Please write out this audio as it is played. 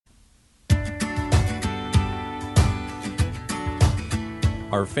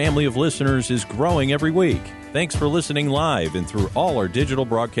Our family of listeners is growing every week. Thanks for listening live and through all our digital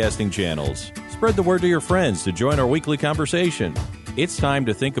broadcasting channels. Spread the word to your friends to join our weekly conversation. It's time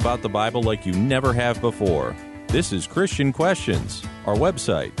to think about the Bible like you never have before. This is Christian Questions. Our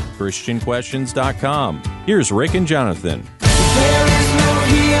website, ChristianQuestions.com. Here's Rick and Jonathan. There is no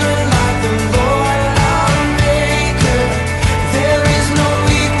healer like the Lord our Maker. There is no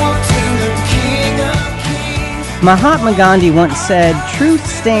equal to the King of Kings. Mahatma Gandhi once said, "Truth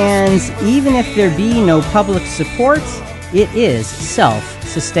stands even if there be no public support. It is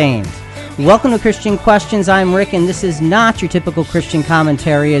self-sustained." Welcome to Christian Questions. I'm Rick, and this is not your typical Christian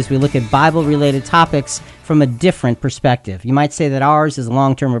commentary as we look at Bible-related topics from a different perspective. You might say that ours is a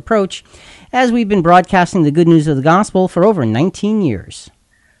long-term approach, as we've been broadcasting the good news of the gospel for over 19 years.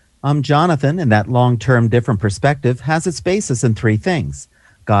 I'm Jonathan, and that long-term different perspective has its basis in three things: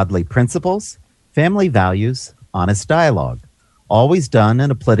 godly principles, family values, honest dialogue, always done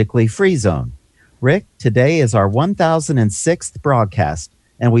in a politically free zone. Rick, today is our 1006th broadcast,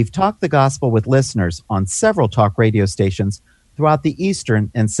 and we've talked the gospel with listeners on several talk radio stations throughout the eastern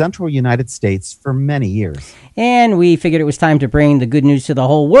and central United States for many years. And we figured it was time to bring the good news to the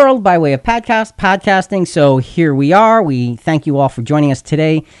whole world by way of podcasting. So here we are. We thank you all for joining us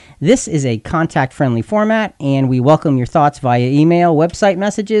today. This is a contact-friendly format, and we welcome your thoughts via email, website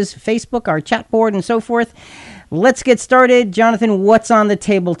messages, Facebook, our chat board, and so forth. Let's get started. Jonathan, what's on the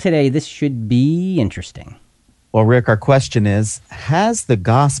table today? This should be interesting. Well, Rick, our question is, has the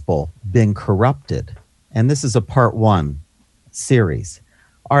gospel been corrupted? And this is a part one series.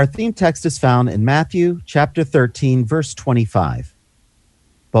 Our theme text is found in Matthew chapter 13, verse 25.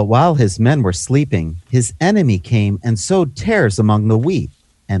 But while his men were sleeping, his enemy came and sowed tares among the wheat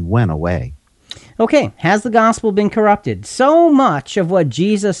and went away. Okay, has the gospel been corrupted? So much of what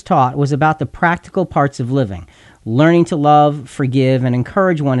Jesus taught was about the practical parts of living, learning to love, forgive, and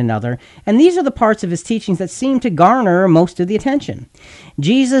encourage one another, and these are the parts of his teachings that seem to garner most of the attention.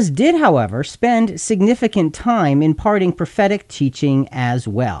 Jesus did, however, spend significant time imparting prophetic teaching as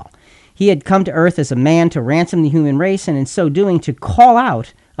well. He had come to earth as a man to ransom the human race, and in so doing to call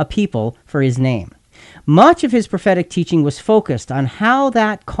out a people for his name. Much of his prophetic teaching was focused on how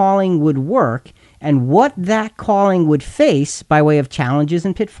that calling would work and what that calling would face by way of challenges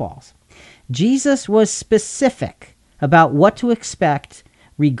and pitfalls. Jesus was specific about what to expect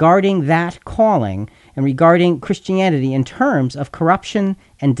regarding that calling and regarding Christianity in terms of corruption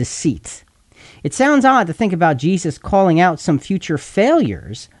and deceit. It sounds odd to think about Jesus calling out some future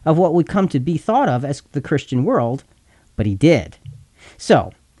failures of what would come to be thought of as the Christian world, but he did.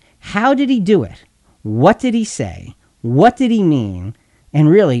 So, how did he do it? What did he say? What did he mean? And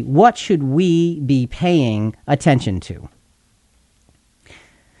really, what should we be paying attention to?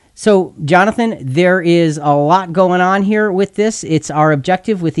 So, Jonathan, there is a lot going on here with this. It's our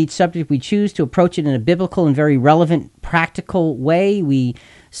objective with each subject we choose to approach it in a biblical and very relevant, practical way. We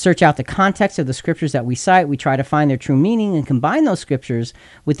search out the context of the scriptures that we cite. We try to find their true meaning and combine those scriptures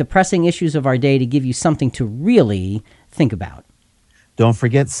with the pressing issues of our day to give you something to really think about. Don't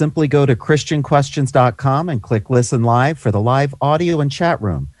forget, simply go to ChristianQuestions.com and click Listen Live for the live audio and chat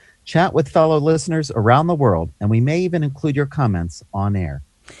room. Chat with fellow listeners around the world, and we may even include your comments on air.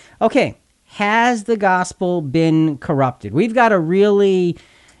 Okay, has the gospel been corrupted? We've got to really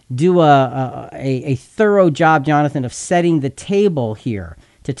do a thorough job, Jonathan, of setting the table here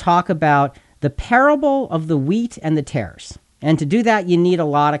to talk about the parable of the wheat and the tares. And to do that, you need a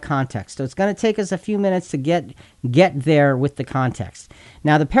lot of context. So it's going to take us a few minutes to get there with the context.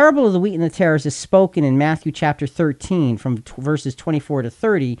 Now, the parable of the wheat and the tares is spoken in Matthew chapter 13 from verses 24 to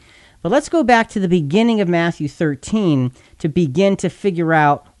 30. But let's go back to the beginning of Matthew 13 to begin to figure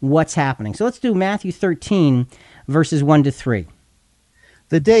out what's happening. So let's do Matthew 13, verses 1 to 3.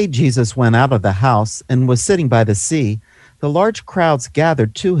 The day Jesus went out of the house and was sitting by the sea, the large crowds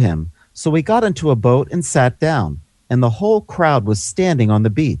gathered to him. So he got into a boat and sat down, and the whole crowd was standing on the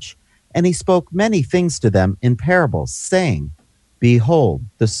beach. And he spoke many things to them in parables, saying, Behold,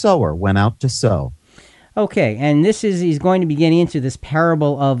 the sower went out to sow. Okay, and he's going to be getting into this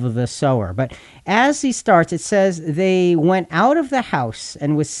parable of the sower. But as he starts, it says they went out of the house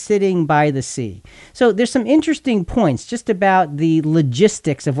and was sitting by the sea. So there's some interesting points just about the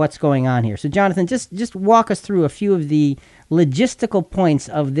logistics of what's going on here. So Jonathan, just walk us through a few of the logistical points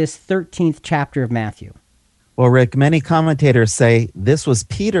of this 13th chapter of Matthew. Well, Rick, many commentators say this was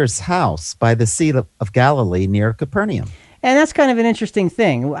Peter's house by the Sea of Galilee near Capernaum. And that's kind of an interesting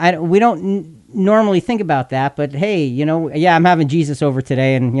thing. We don't normally think about that, but hey, I'm having Jesus over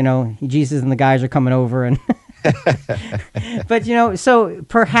today, and, Jesus and the guys are coming over, and But, so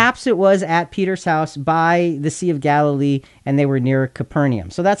perhaps it was at Peter's house by the Sea of Galilee, and they were near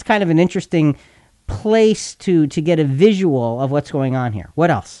Capernaum. So that's kind of an interesting place to get a visual of what's going on here.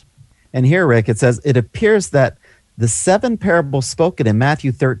 What else? And here, Rick, it says, it appears that the 7 parables spoken in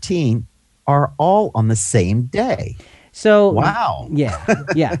Matthew 13 are all on the same day. So, wow.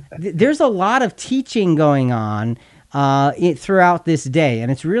 Yeah. There's a lot of teaching going on throughout this day, and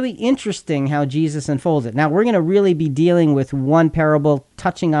it's really interesting how Jesus unfolds it. Now, we're going to really be dealing with one parable,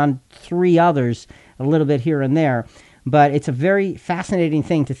 touching on 3 others a little bit here and there, but it's a very fascinating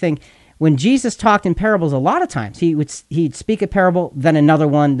thing to think. When Jesus talked in parables, a lot of times he'd speak a parable, then another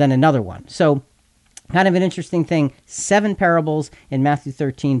one, then another one. So kind of an interesting thing. 7 parables in Matthew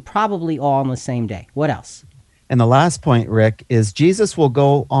 13, probably all on the same day. What else? And the last point, Rick, is Jesus will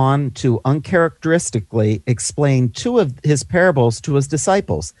go on to uncharacteristically explain 2 of his parables to his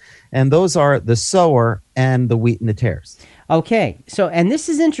disciples. And those are the sower and the wheat and the tares. Okay, so, and this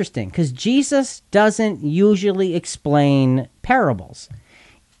is interesting because Jesus doesn't usually explain parables.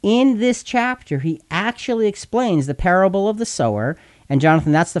 In this chapter, he actually explains the parable of the sower. And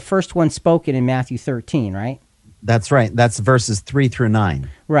Jonathan, that's the first one spoken in Matthew 13, right? That's right. That's verses 3 through 9.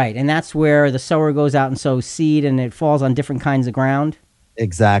 Right, and that's where the sower goes out and sows seed, and it falls on different kinds of ground.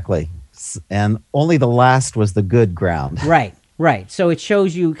 Exactly. And only the last was the good ground. Right. So it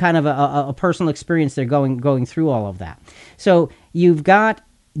shows you kind of a personal experience there going through all of that. So you've got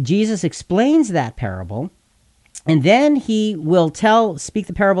Jesus explains that parable, and then he will speak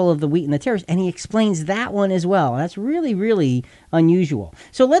the parable of the wheat and the tares, and he explains that one as well. That's really, really unusual.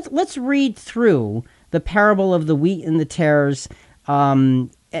 So let's read through the parable of the wheat and the tares,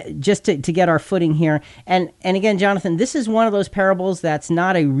 just to get our footing here. And again, Jonathan, this is one of those parables that's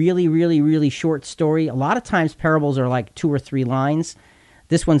not a really, really, really short story. A lot of times parables are like 2 or 3 lines.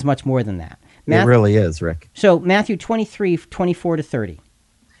 This one's much more than that. It really is, Rick. So Matthew 23, 24 to 30.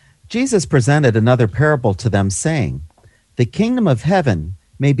 Jesus presented another parable to them, saying, "The kingdom of heaven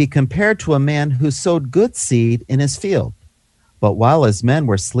may be compared to a man who sowed good seed in his field. But while his men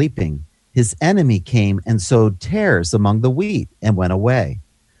were sleeping, his enemy came and sowed tares among the wheat and went away.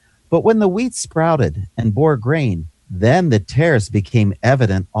 But when the wheat sprouted and bore grain, then the tares became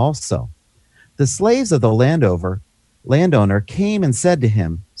evident also. The slaves of the landowner came and said to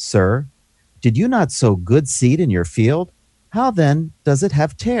him, 'Sir, did you not sow good seed in your field? How then does it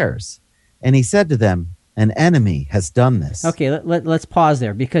have tares?' And he said to them, 'An enemy has done this.'" Okay, let's pause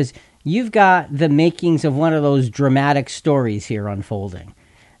there, because you've got the makings of one of those dramatic stories here unfolding.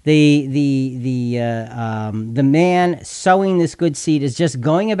 The man sowing this good seed is just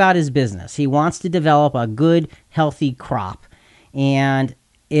going about his business. He wants to develop a good, healthy crop. And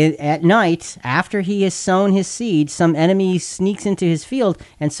at night, after he has sown his seed, some enemy sneaks into his field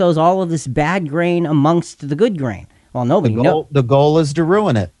and sows all of this bad grain amongst the good grain. Well, nobody knows. The goal is to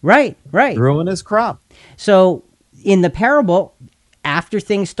ruin it. Right. Ruin his crop. So in the parable, after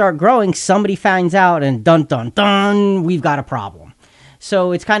things start growing, somebody finds out, and dun, dun, dun, we've got a problem.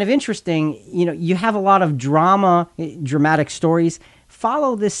 So it's kind of interesting. You have a lot of dramatic stories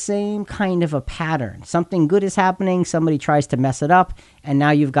follow this same kind of a pattern. Something good is happening, somebody tries to mess it up, and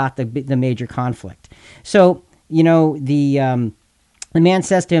now you've got the major conflict. So, the man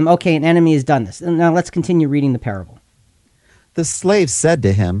says to him, "Okay, an enemy has done this." And now let's continue reading the parable. The slaves said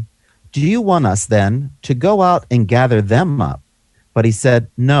to him, "Do you want us then to go out and gather them up?" But he said,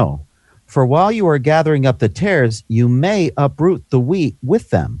 "No. For while you are gathering up the tares, you may uproot the wheat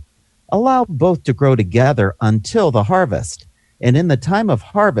with them. Allow both to grow together until the harvest. And in the time of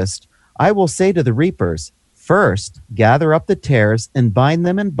harvest, I will say to the reapers, 'First, gather up the tares and bind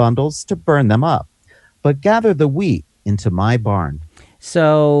them in bundles to burn them up, but gather the wheat into my barn.'"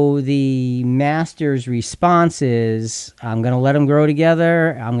 So the master's response is, "I'm going to let them grow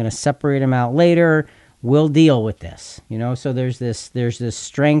together. I'm going to separate them out later. We'll deal with this." So there's this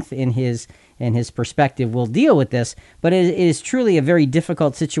strength in his perspective. We'll deal with this, but it is truly a very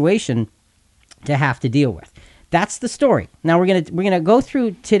difficult situation to have to deal with. That's the story. Now we're gonna go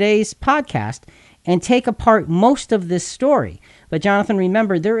through today's podcast and take apart most of this story. But Jonathan,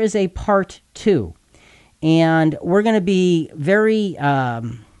 remember, there is a part 2, and we're going to be very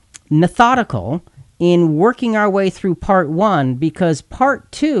methodical in working our way through part 1, because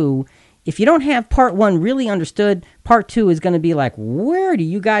part 2, if you don't have part 1 really understood, part 2 is going to be like, where do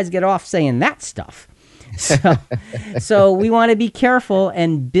you guys get off saying that stuff? So we want to be careful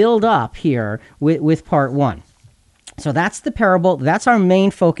and build up here with part 1. So that's the parable. That's our main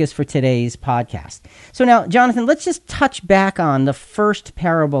focus for today's podcast. So now, Jonathan, let's just touch back on the first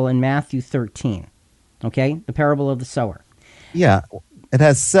parable in Matthew 13. Okay? The parable of the sower. Yeah. It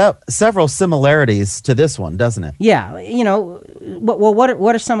has several similarities to this one, doesn't it? Yeah,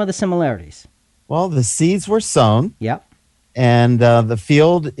 what are some of the similarities? Well, the seeds were sown, Yep. and the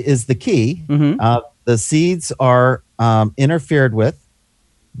field is the key. The seeds are interfered with.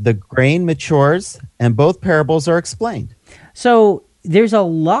 The grain matures, and both parables are explained. So there's a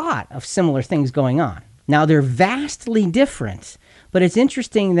lot of similar things going on. Now, they're vastly different, but it's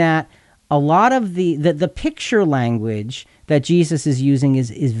interesting that a lot of the picture language that Jesus is using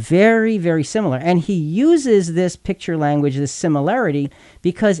is very, very similar. And he uses this picture language, this similarity,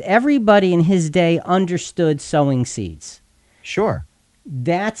 because everybody in his day understood sowing seeds. Sure.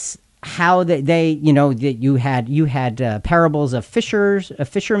 That's how you had parables of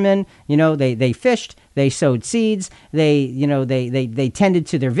fishermen. They fished, they sowed seeds, they tended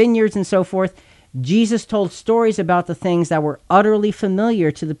to their vineyards and so forth. Jesus told stories about the things that were utterly familiar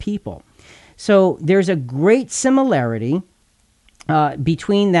to the people. So there's a great similarity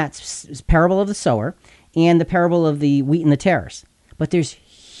between that parable of the sower and the parable of the wheat and the tares. But there's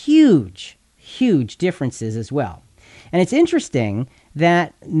huge, huge differences as well. And it's interesting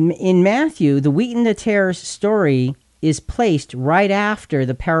that in Matthew, the wheat and the tares story is placed right after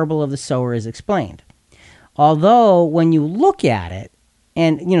the parable of the sower is explained. Although when you look at it,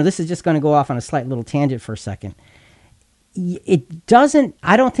 and this is just going to go off on a slight little tangent for a second,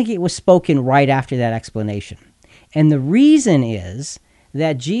 I don't think it was spoken right after that explanation. And the reason is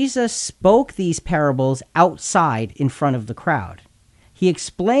that Jesus spoke these parables outside in front of the crowd. He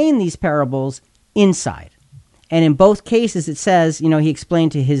explained these parables inside. And in both cases, it says, he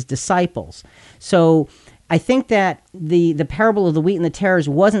explained to his disciples. So I think that the parable of the wheat and the tares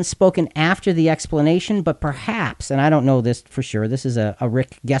wasn't spoken after the explanation, but perhaps, and I don't know this for sure, this is a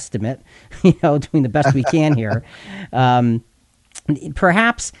Rick guesstimate, doing the best we can here.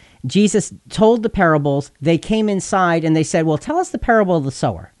 Perhaps Jesus told the parables, they came inside and they said, well, tell us the parable of the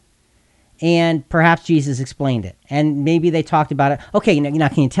sower. And perhaps Jesus explained it. And maybe they talked about it. Okay, now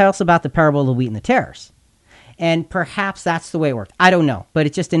can you tell us about the parable of the wheat and the tares? And perhaps that's the way it worked. I don't know, but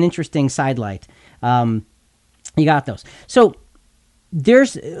it's just an interesting sidelight. You got those. So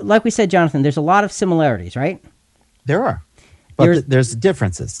there's, like we said, Jonathan, there's a lot of similarities, right? There are, but there's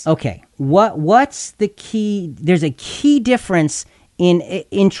differences. Okay. What's the key? There's a key difference in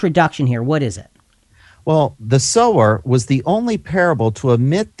introduction here. What is it? Well, the sower was the only parable to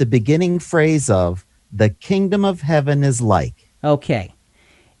omit the beginning phrase of, the kingdom of heaven is like. Okay.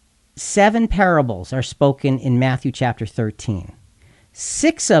 7 parables are spoken in Matthew chapter 13.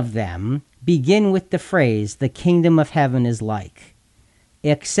 6 of them begin with the phrase, the kingdom of heaven is like,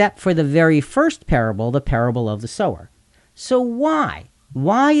 except for the very first parable, the parable of the sower. So why?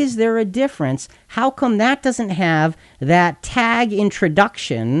 Why is there a difference? How come that doesn't have that tag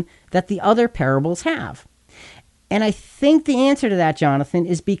introduction that the other parables have? And I think the answer to that, Jonathan,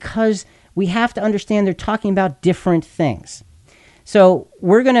 is because we have to understand they're talking about different things. So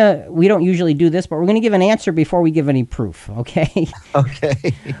we don't usually do this, but we're going to give an answer before we give any proof, okay?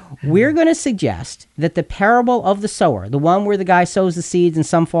 Okay. We're going to suggest that the parable of the sower, the one where the guy sows the seeds and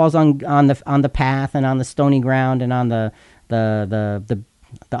some falls on the path and on the stony ground and on the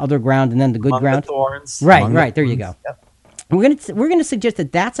other ground and then the good Among ground. the thorns. Right, there you go. Yep. We're going to suggest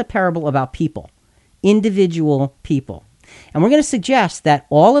that that's a parable about people, individual people. And we're going to suggest that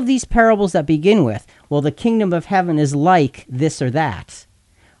all of these parables that begin with, well, the kingdom of heaven is like this or that,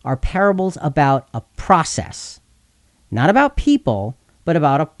 are parables about a process. Not about people, but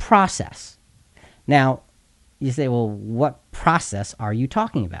about a process. Now, you say, well, what process are you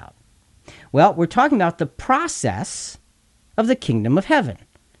talking about? Well, we're talking about the process of the kingdom of heaven.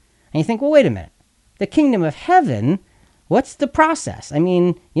 And you think, well, wait a minute. The kingdom of heaven, what's the process? I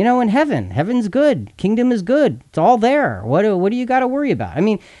mean, in heaven's good. Kingdom is good. It's all there. What do you got to worry about? I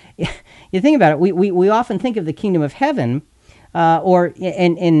mean, you think about it. We often think of the kingdom of heaven, or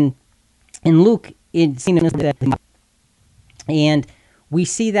in Luke, it's and we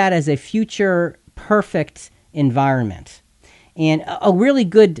see that as a future perfect environment. And a really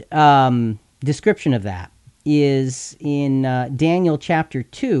good description of that is in Daniel chapter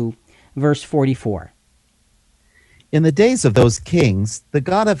 2, verse 44. In the days of those kings, the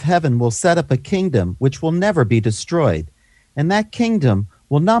God of heaven will set up a kingdom which will never be destroyed, and that kingdom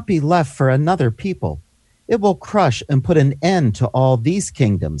will not be left for another people. It will crush and put an end to all these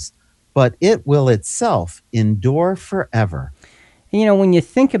kingdoms, but it will itself endure forever. And when you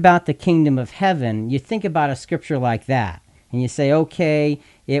think about the kingdom of heaven, you think about a scripture like that, and you say, okay,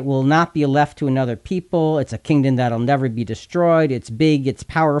 it will not be left to another people. It's a kingdom that'll never be destroyed. It's big, it's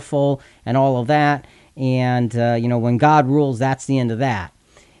powerful, and all of that. And, when God rules, that's the end of that.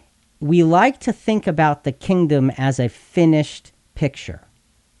 We like to think about the kingdom as a finished picture.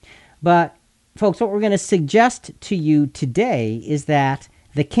 But, folks, what we're going to suggest to you today is that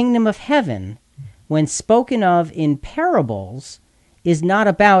the kingdom of heaven, when spoken of in parables, is not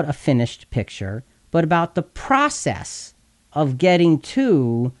about a finished picture, but about the process of getting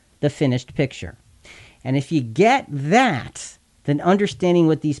to the finished picture. And if you get that, then understanding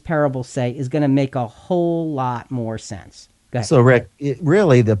what these parables say is going to make a whole lot more sense. Go ahead. So, Rick,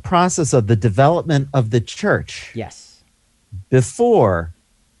 really the process of the development of the church Yes. before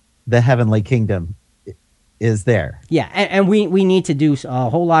the heavenly kingdom is there. Yeah, and we need to do a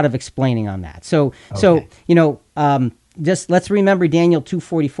whole lot of explaining on that. So Okay. just let's remember Daniel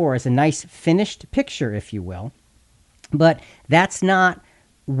 2:44 as a nice finished picture, if you will. But that's not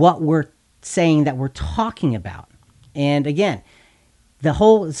what we're saying that we're talking about. And again, the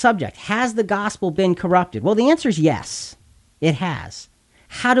whole subject, has the gospel been corrupted? Well, the answer is yes, it has.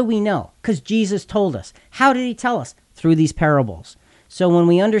 How do we know? Because Jesus told us. How did he tell us? Through these parables. So when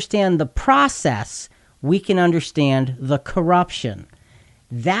we understand the process, we can understand the corruption.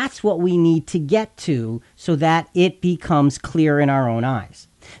 That's what we need to get to so that it becomes clear in our own eyes.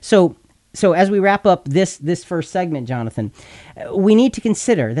 So as we wrap up this first segment, Jonathan, we need to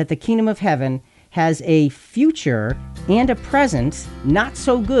consider that the kingdom of heaven has a future and a present not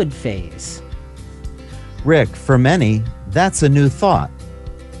so good phase. Rick, for many, that's a new thought.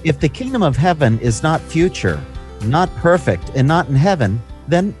 If the kingdom of heaven is not future, not perfect, and not in heaven,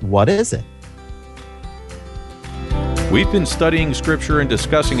 then what is it? We've been studying Scripture and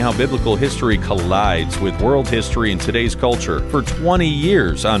discussing how biblical history collides with world history and today's culture for 20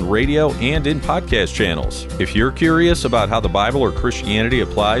 years on radio and in podcast channels. If you're curious about how the Bible or Christianity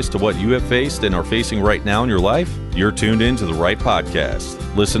applies to what you have faced and are facing right now in your life, you're tuned in to the right podcast.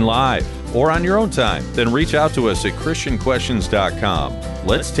 Listen live or on your own time, then reach out to us at ChristianQuestions.com.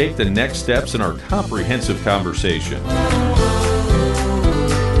 Let's take the next steps in our comprehensive conversation.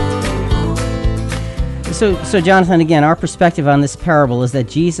 So Jonathan, again, our perspective on this parable is that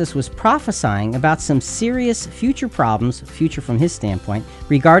Jesus was prophesying about some serious future problems, future from his standpoint,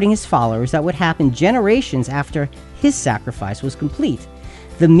 regarding his followers that would happen generations after his sacrifice was complete.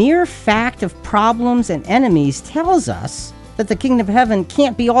 The mere fact of problems and enemies tells us that the kingdom of heaven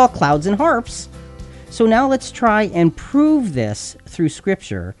can't be all clouds and harps. So now let's try and prove this through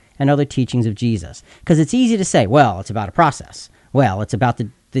Scripture and other teachings of Jesus. Because it's easy to say, well, it's about a process. Well, it's about the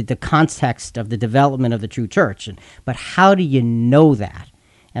context of the development of the true church. But how do you know that?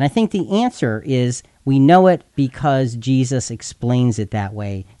 And I think the answer is we know it because Jesus explains it that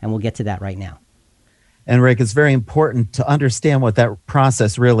way, and we'll get to that right now. And Rick, it's very important to understand what that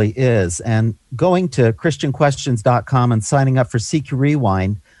process really is. And going to ChristianQuestions.com and signing up for CQ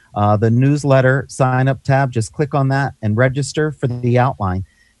Rewind, the newsletter sign-up tab, just click on that and register for the outline.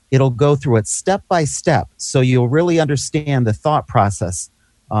 It'll go through it step by step, so you'll really understand the thought process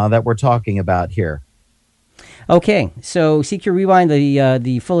that we're talking about here. Okay, so CQ Rewind,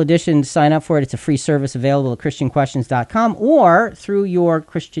 the full edition, sign up for it. It's a free service available at ChristianQuestions.com or through your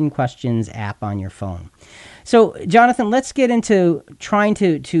Christian Questions app on your phone. So, Jonathan, let's get into trying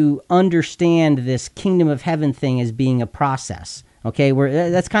to understand this kingdom of heaven thing as being a process. Okay,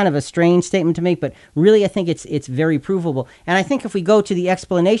 that's kind of a strange statement to make, but really I think it's very provable. And I think if we go to the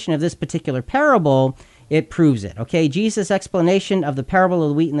explanation of this particular parable, it proves it. Okay, Jesus' explanation of the parable of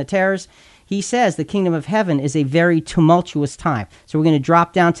the wheat and the tares, he says the kingdom of heaven is a very tumultuous time. So we're going to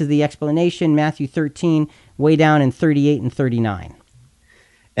drop down to the explanation, Matthew 13, way down in 38 and 39.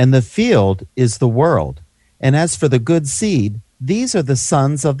 And the field is the world. And as for the good seed, these are the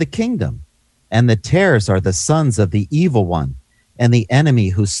sons of the kingdom. And the tares are the sons of the evil one. And the enemy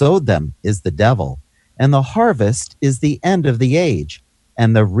who sowed them is the devil. And the harvest is the end of the age.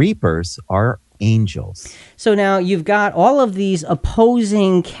 And the reapers are angels. So now you've got all of these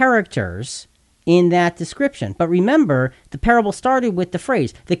opposing characters in that description. But remember, the parable started with the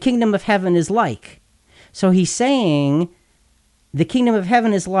phrase, the kingdom of heaven is like. So he's saying the kingdom of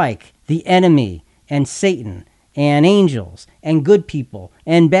heaven is like the enemy and Satan and angels and good people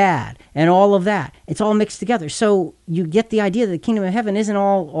and bad and all of that. It's all mixed together. So you get the idea that the kingdom of heaven isn't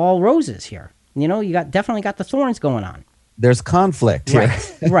all roses here. You know, you definitely got the thorns going on. There's conflict here.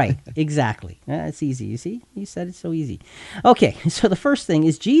 Right, right, exactly. It's easy, you see? You said it's so easy. Okay, so the first thing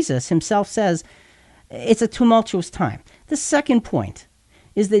is Jesus himself says it's a tumultuous time. The second point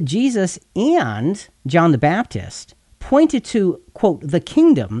is that Jesus and John the Baptist pointed to, quote, the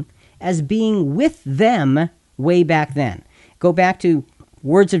kingdom as being with them way back then. Go back to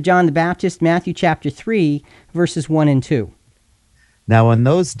words of John the Baptist, Matthew chapter 3, verses 1 and 2. Now in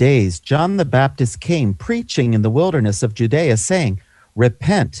those days, John the Baptist came preaching in the wilderness of Judea, saying,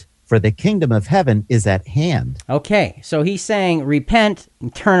 Repent, for the kingdom of heaven is at hand. Okay, so he's saying, repent,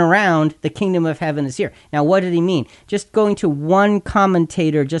 and turn around, the kingdom of heaven is here. Now, what did he mean? Just going to one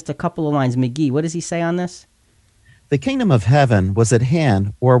commentator, just a couple of lines. McGee, what does he say on this? The kingdom of heaven was at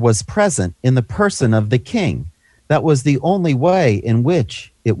hand or was present in the person of the king. That was the only way in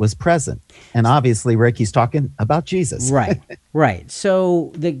which it was present. And obviously, Rick, he's talking about Jesus. Right, right.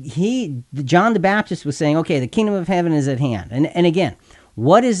 So John the Baptist was saying, okay, the kingdom of heaven is at hand. And again,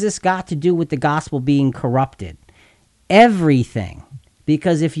 what has this got to do with the gospel being corrupted? Everything.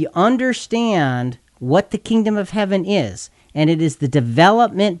 Because if you understand what the kingdom of heaven is, and it is the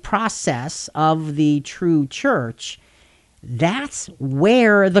development process of the true church, that's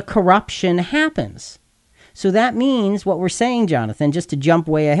where the corruption happens. So that means what we're saying, Jonathan, just to jump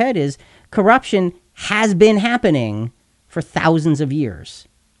way ahead, is corruption has been happening for thousands of years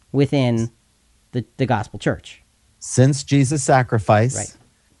within the gospel church. Since Jesus' sacrifice, Right.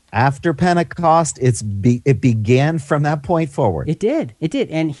 After Pentecost, it began from that point forward. It did.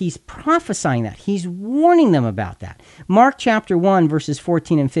 And he's prophesying that. He's warning them about that. Mark chapter 1, verses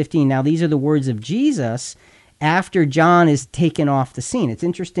 14 and 15. Now, these are the words of Jesus after John is taken off the scene. It's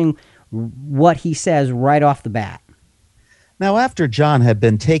interesting what he says right off the bat. Now, after John had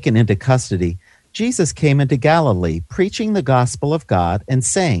been taken into custody, Jesus came into Galilee, preaching the gospel of God and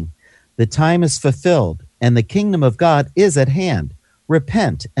saying, "The time is fulfilled, and the kingdom of God is at hand.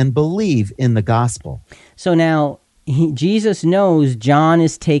 Repent and believe in the gospel." So now Jesus knows John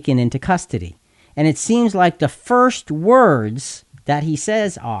is taken into custody. And it seems like the first words that he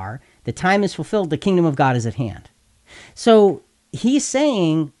says are, "The time is fulfilled, the kingdom of God is at hand." So he's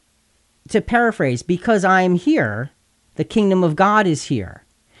saying, to paraphrase, because I am here, the kingdom of God is here.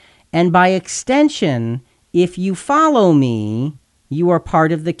 And by extension, if you follow me, you are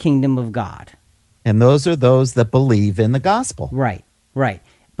part of the kingdom of God. And those are those that believe in the gospel. Right, right.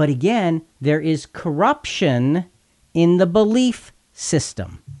 But again, there is corruption in the belief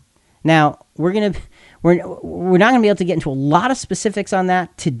system. Now, we're not going to be able to get into a lot of specifics on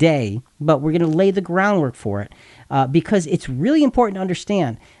that today, but we're going to lay the groundwork for it because it's really important to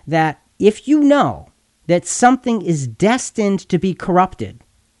understand that if you know that something is destined to be corrupted,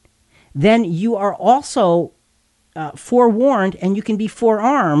 then you are also forewarned and you can be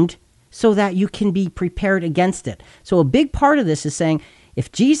forearmed so that you can be prepared against it. So a big part of this is saying,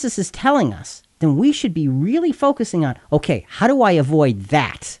 if Jesus is telling us, then we should be really focusing on, okay, how do I avoid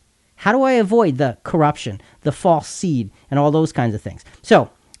that? How do I avoid the corruption, the false seed, and all those kinds of things? So,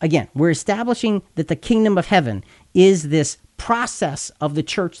 again, we're establishing that the kingdom of heaven is this process of the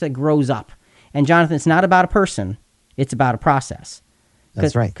church that grows up. And Jonathan, it's not about a person, it's about a process.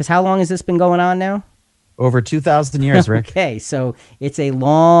 That's right. Because how long has this been going on now? Over 2,000 years, Rick. Okay, so it's a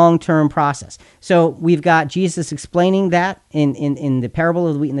long-term process. So we've got Jesus explaining that in the parable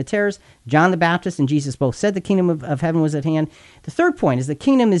of the wheat and the tares. John the Baptist and Jesus both said the kingdom of heaven was at hand. The third point is the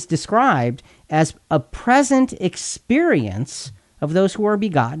kingdom is described as a present experience of those who are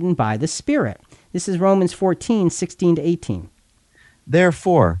begotten by the Spirit. This is Romans 14, 16 to 18.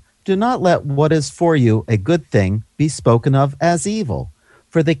 Therefore, do not let what is for you a good thing be spoken of as evil.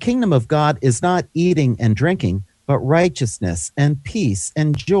 For the kingdom of God is not eating and drinking, but righteousness and peace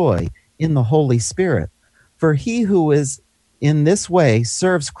and joy in the Holy Spirit. For he who is in this way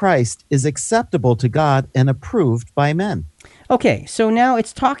serves Christ is acceptable to God and approved by men. Okay, so now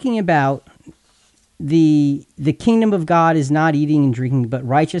it's talking about the kingdom of God is not eating and drinking, but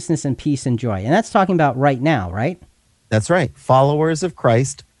righteousness and peace and joy. And that's talking about right now, right? That's right. Followers of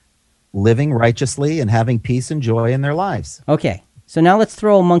Christ living righteously and having peace and joy in their lives. Okay, so now let's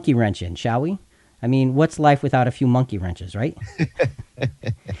throw a monkey wrench in, shall we? I mean, what's life without a few monkey wrenches, right?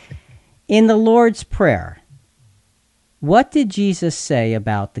 In the Lord's Prayer, what did Jesus say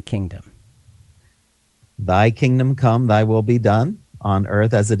about the kingdom? Thy kingdom come, thy will be done on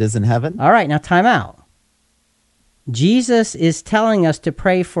earth as it is in heaven. All right, now time out. Jesus is telling us to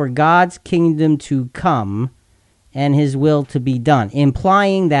pray for God's kingdom to come and his will to be done,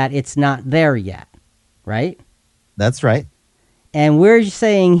 implying that it's not there yet, right? That's right. And we're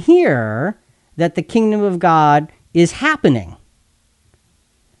saying here that the kingdom of God is happening.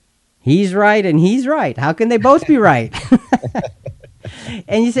 He's right and he's right. How can they both be right?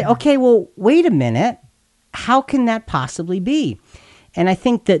 And you say, okay, well, wait a minute. How can that possibly be? And I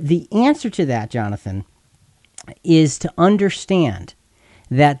think that the answer to that, Jonathan, is to understand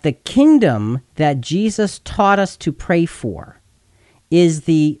that the kingdom that Jesus taught us to pray for is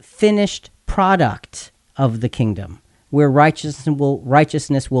the finished product of the kingdom, where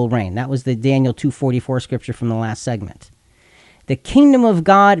righteousness will reign. That was the Daniel 2:44 scripture from the last segment. The kingdom of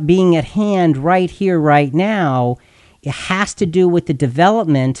God being at hand right here, right now, it has to do with the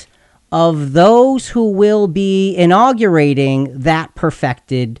development of those who will be inaugurating that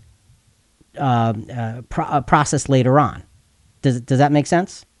perfected process later on. Does that make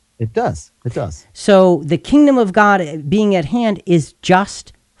sense? It does. It does. So the kingdom of God being at hand is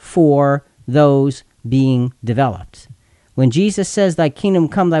just for those being developed. When Jesus says, thy kingdom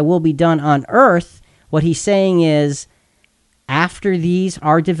come, thy will be done on earth, what he's saying is, after these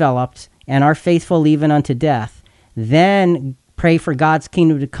are developed and are faithful even unto death, then pray for God's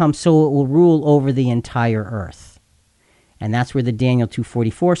kingdom to come so it will rule over the entire earth. And that's where the Daniel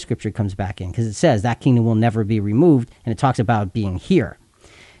 2:44 scripture comes back in, because it says that kingdom will never be removed, and it talks about being here.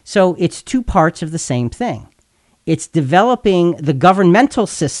 So it's two parts of the same thing. It's developing the governmental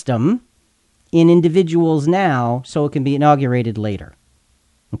system in individuals now so it can be inaugurated later.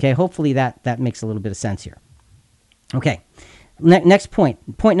 Okay, hopefully that makes a little bit of sense here. Okay, next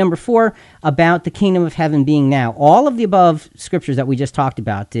point. Point number 4 about the kingdom of heaven being now. All of the above scriptures that we just talked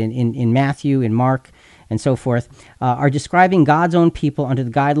about in Matthew, in Mark, and so forth, are describing God's own people under the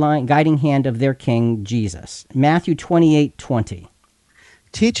guiding hand of their King, Jesus. Matthew 28:20.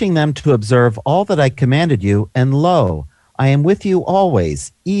 Teaching them to observe all that I commanded you, and lo, I am with you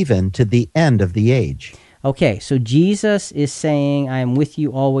always, even to the end of the age. Okay, so Jesus is saying, I am with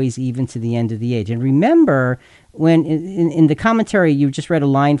you always, even to the end of the age. And remember, when in the commentary you just read a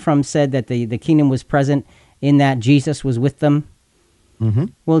line from said that the kingdom was present in that Jesus was with them. Mm-hmm.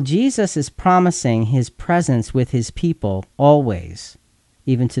 Well, Jesus is promising his presence with his people always,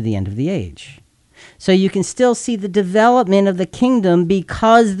 even to the end of the age. So you can still see the development of the kingdom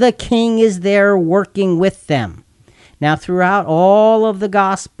because the king is there working with them. Now, throughout all of the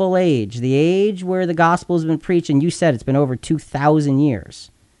gospel age, the age where the gospel has been preached, and you said it's been over 2,000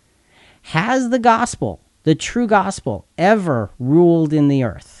 years, has the gospel, the true gospel, ever ruled in the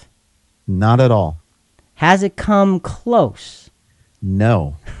earth? Not at all. Has it come close?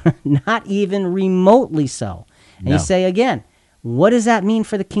 No. Not even remotely so. And No. you say again, what does that mean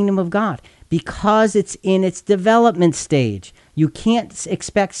for the kingdom of God? Because it's in its development stage. You can't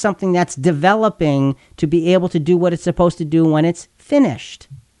expect something that's developing to be able to do what it's supposed to do when it's finished.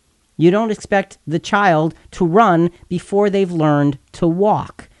 You don't expect the child to run before they've learned to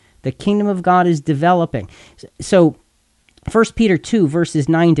walk. The kingdom of God is developing. So 1 Peter 2, verses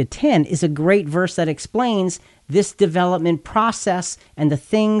 9 to 10 is a great verse that explains this development process and the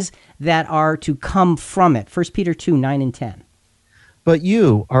things that are to come from it. 1 Peter 2, 9 and 10. But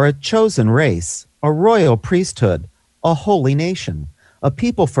you are a chosen race, a royal priesthood, a holy nation, a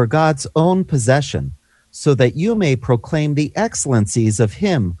people for God's own possession, so that you may proclaim the excellencies of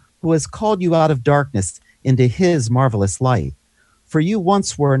him who has called you out of darkness into his marvelous light. For you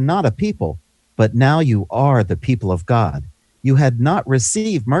once were not a people, but now you are the people of God. You had not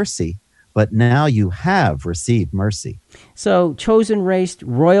received mercy, but now you have received mercy. So, chosen race,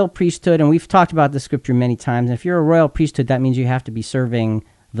 royal priesthood, and we've talked about this scripture many times. And if you're a royal priesthood, that means you have to be serving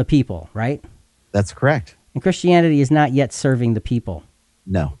the people, right? That's correct. And Christianity is not yet serving the people.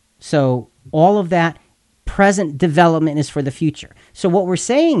 No. So, all of that present development is for the future. So, what we're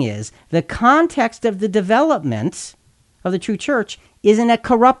saying is the context of the development of the true church is in a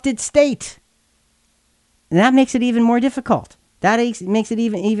corrupted state. And that makes it even more difficult. That makes it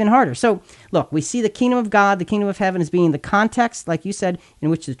even harder. So, look, we see the kingdom of God, the kingdom of heaven as being the context, like you said,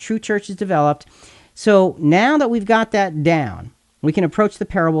 in which the true church is developed. So now that we've got that down, we can approach the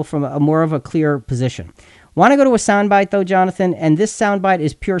parable from a more of a clear position. Want to go to a soundbite, though, Jonathan? And this soundbite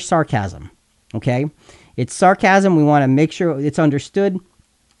is pure sarcasm, okay? It's sarcasm. We want to make sure it's understood.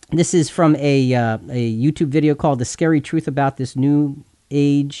 This is from a YouTube video called The Scary Truth About This New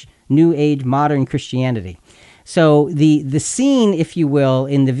Age Modern Christianity. So the scene, if you will,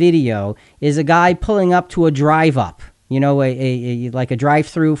 in the video is a guy pulling up to a drive-up, like a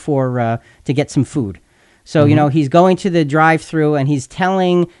drive-through for to get some food. So, he's going to the drive-through and he's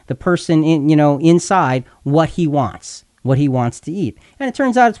telling the person inside what he wants to eat. And it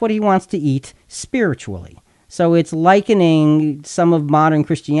turns out it's what he wants to eat spiritually. So it's likening some of modern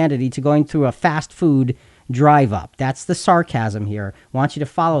Christianity to going through a fast food drive-up. That's the sarcasm here. I want you to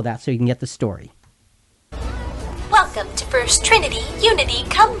follow that so you can get the story. Welcome to First Trinity Unity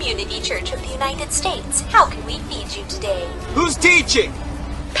Community Church of the United States. How can we feed you today? Who's teaching?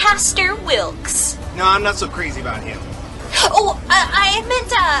 Pastor Wilkes. No, I'm not so crazy about him. Oh, I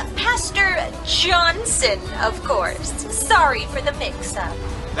meant Pastor Johnson, of course. Sorry for the mix-up.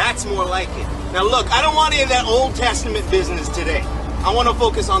 That's more like it. Now look, I don't want any of that Old Testament business today. I want to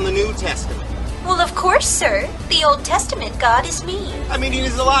focus on the New Testament. Well, of course, sir. The Old Testament God is me. I mean, he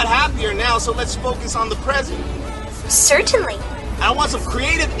is a lot happier now, so let's focus on the present. Certainly. I want some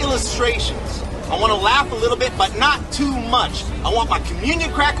creative illustrations. I want to laugh a little bit, but not too much. I want my communion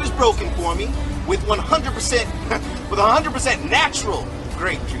crackers broken for me with 100% with 100% natural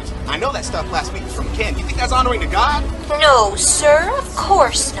grape juice. I know that stuff last week was from a can. You think that's honoring to God? No, sir, of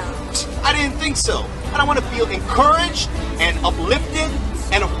course not. I didn't think so. And I want to feel encouraged and uplifted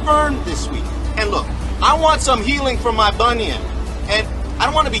and affirmed this week. And look, I want some healing from my bunion. And I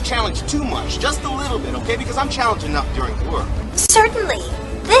don't want to be challenged too much, just a little bit, okay? Because I'm challenged enough during work. Certainly,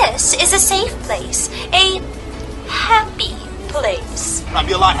 this is a safe place, a happy place. I'd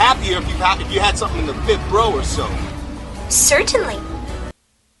be a lot happier if you had something in the 5th row or so. Certainly.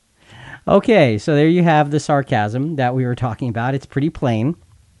 Okay, so there you have the sarcasm that we were talking about. It's pretty plain.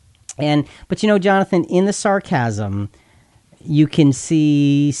 But you know, Jonathan, in the sarcasm, you can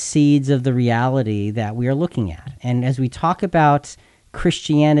see seeds of the reality that we are looking at. And as we talk about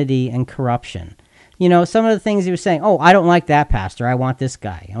Christianity and corruption, you know, some of the things he was saying, oh, I don't like that pastor, I want this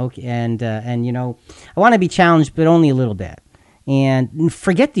guy. Okay, and you know, I want to be challenged, but only a little bit. And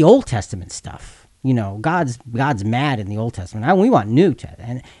forget the Old Testament stuff. You know, God's mad in the Old Testament. We want New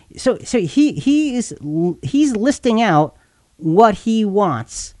Testament. And so he's listing out what he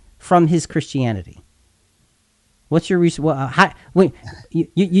wants from his Christianity. What's your reason? When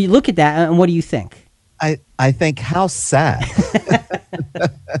you look at that, and what do you think? I think how sad.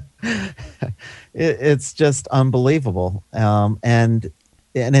 It's just unbelievable, and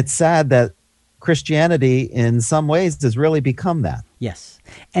it's sad that Christianity, in some ways, has really become that. Yes,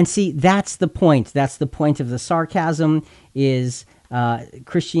 and see, that's the point. That's the point of the sarcasm. Is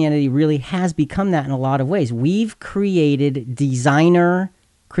Christianity really has become that in a lot of ways. We've created designer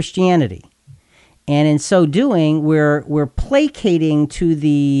Christianity. And in so doing, we're placating to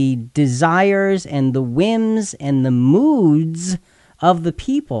the desires and the whims and the moods of the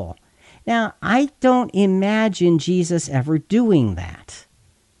people. Now, I don't imagine Jesus ever doing that.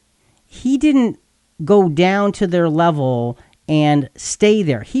 He didn't go down to their level and stay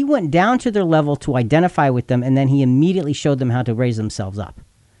there. He went down to their level to identify with them, and then he immediately showed them how to raise themselves up.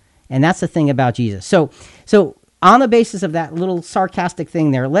 And that's the thing about Jesus. So on the basis of that little sarcastic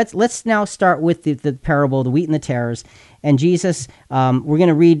thing there, let's now start with the parable, the wheat and the tares. And Jesus, we're going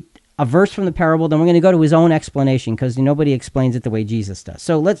to read a verse from the parable, then we're going to go to his own explanation, because nobody explains it the way Jesus does.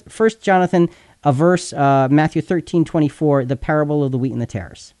 So let's first, Jonathan, a verse, Matthew 13:24, the parable of the wheat and the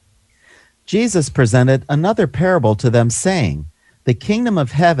tares. Jesus presented another parable to them, saying, "The kingdom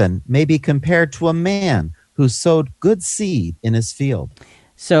of heaven may be compared to a man who sowed good seed in his field."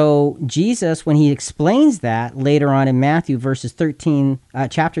 So Jesus, when he explains that later on in Matthew chapter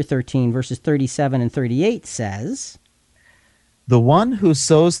 13, verses 37 and 38, says, "The one who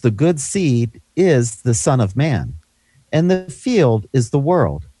sows the good seed is the Son of Man, and the field is the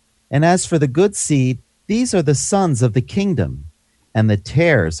world. And as for the good seed, these are the sons of the kingdom, and the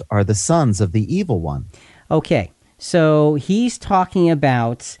tares are the sons of the evil one." Okay, so he's talking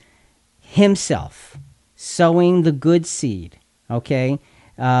about himself sowing the good seed, okay?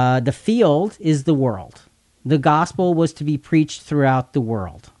 The field is the world. The gospel was to be preached throughout the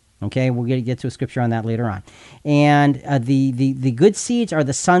world. Okay, we're going to get to a scripture on that later on. And the good seeds are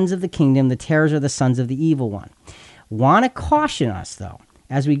the sons of the kingdom. The tares are the sons of the evil one. Want to caution us, though,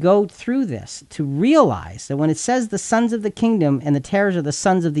 as we go through this, to realize that when it says the sons of the kingdom and the tares are the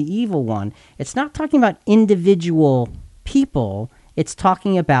sons of the evil one, it's not talking about individual people. It's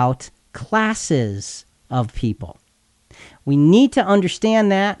talking about classes of people. We need to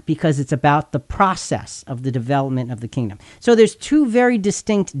understand that because it's about the process of the development of the kingdom. So there's two very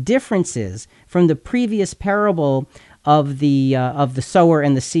distinct differences from the previous parable of the sower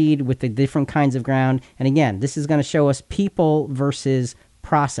and the seed with the different kinds of ground. And again, this is going to show us people versus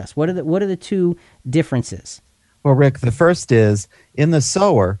process. What are the two differences? Well, Rick, the first is, in the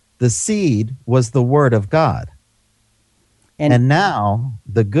sower, the seed was the word of God. And now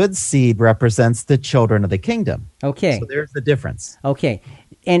the good seed represents the children of the kingdom. Okay. So there's the difference. Okay.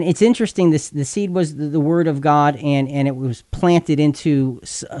 And it's interesting, the seed was the word of God, and it was planted into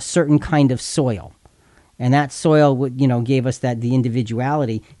a certain kind of soil. And that soil gave us the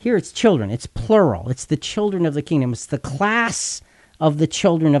individuality. Here it's children. It's plural. It's the children of the kingdom. It's the class of the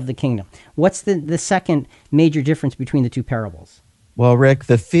children of the kingdom. What's the second major difference between the two parables? Well, Rick,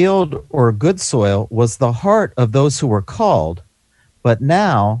 the field or good soil was the heart of those who were called, but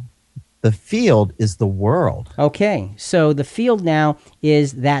now the field is the world. Okay, so the field now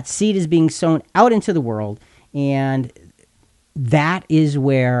is that seed is being sown out into the world, and that is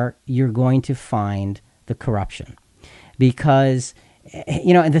where you're going to find the corruption. Because,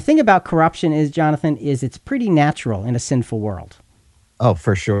 and the thing about corruption is, Jonathan, is it's pretty natural in a sinful world. Oh,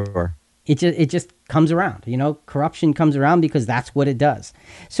 for sure. It just comes around. Corruption comes around because that's what it does.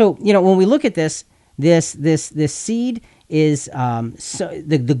 So, when we look at this seed is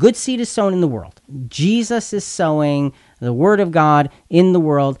the good seed is sown in the world. Jesus is sowing the word of God in the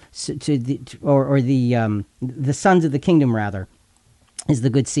world the sons of the kingdom rather is the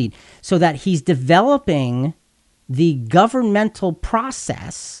good seed, so that he's developing the governmental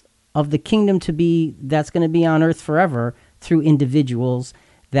process of the kingdom that's going to be on earth forever through individuals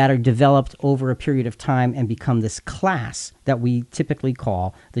that are developed over a period of time and become this class that we typically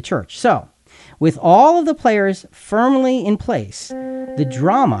call the church. So, with all of the players firmly in place, the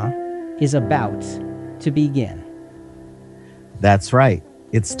drama is about to begin. That's right.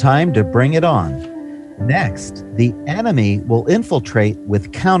 It's time to bring it on. Next, the enemy will infiltrate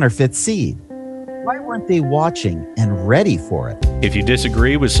with counterfeit seed. Why weren't they watching and ready for it? If you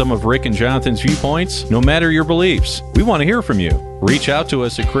disagree with some of Rick and Jonathan's viewpoints, no matter your beliefs, we want to hear from you. Reach out to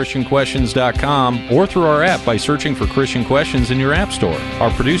us at ChristianQuestions.com or through our app by searching for Christian Questions in your app store. Our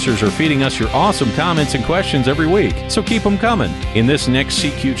producers are feeding us your awesome comments and questions every week, so keep them coming. In this next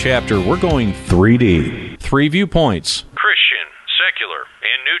CQ chapter, we're going 3D. 3 viewpoints: Christian, secular,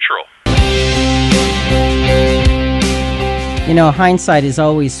 and neutral. Hindsight is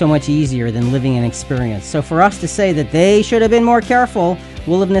always so much easier than living an experience. So for us to say that they should have been more careful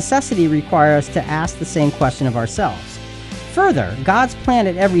will of necessity require us to ask the same question of ourselves. Further, God's plan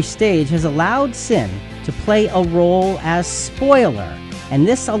at every stage has allowed sin to play a role as spoiler. And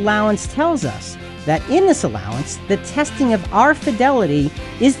this allowance tells us that in this allowance, the testing of our fidelity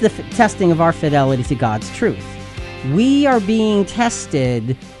is the testing of our fidelity to God's truth. We are being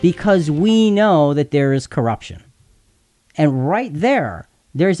tested because we know that there is corruption. And right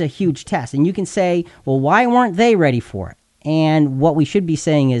there's a huge test. And you can say, well, why weren't they ready for it? And what we should be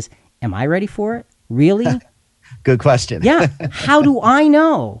saying is, am I ready for it? Really? Good question. Yeah. How do I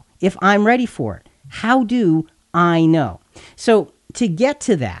know if I'm ready for it? How do I know? So to get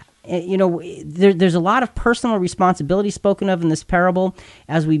to that, there's a lot of personal responsibility spoken of in this parable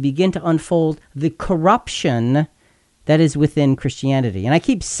as we begin to unfold the corruption that is within Christianity. And I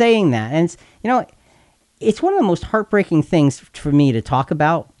keep saying that. And it's one of the most heartbreaking things for me to talk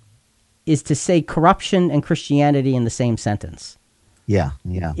about is to say corruption and Christianity in the same sentence. Yeah.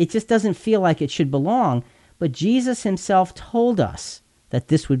 It just doesn't feel like it should belong. But Jesus himself told us that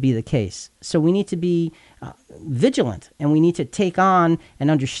this would be the case. So we need to be vigilant, and we need to take on and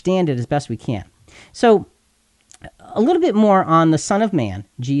understand it as best we can. So a little bit more on the Son of Man,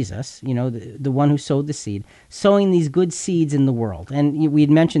 Jesus, the one who sowed the seed, sowing these good seeds in the world. And we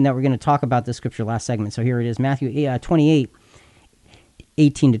had mentioned that we're going to talk about this scripture last segment. So here it is, Matthew 28,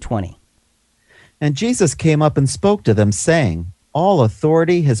 18 to 20. And Jesus came up and spoke to them, saying, All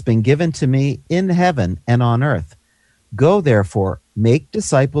authority has been given to me in heaven and on earth. Go, therefore, make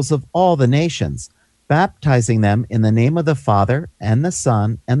disciples of all the nations, baptizing them in the name of the Father and the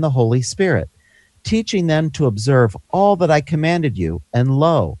Son and the Holy Spirit, teaching them to observe all that I commanded you, and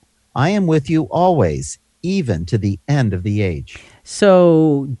lo, I am with you always, even to the end of the age.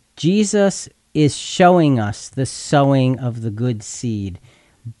 So Jesus is showing us the sowing of the good seed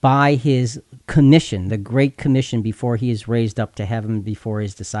by his commission, the Great Commission, before he is raised up to heaven before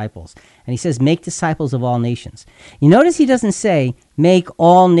his disciples. And he says, make disciples of all nations. You notice he doesn't say, make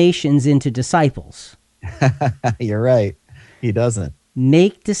all nations into disciples. You're right. He doesn't.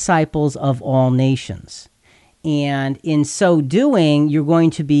 Make disciples of all nations. And in so doing, you're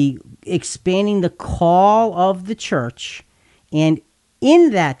going to be expanding the call of the church. And in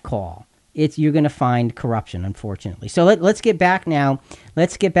that call, you're going to find corruption, unfortunately. So let's get back now.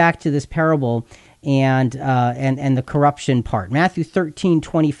 Let's get back to this parable and the corruption part. Matthew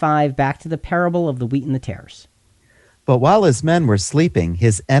 13:25, back to the parable of the wheat and the tares. But while his men were sleeping,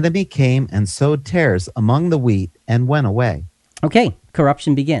 his enemy came and sowed tares among the wheat and went away. Okay,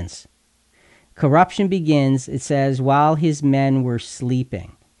 corruption begins. Corruption begins, it says, while his men were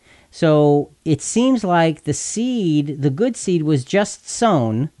sleeping. So it seems like the seed, the good seed, was just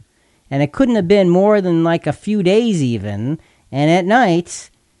sown, and it couldn't have been more than like a few days even. And at night,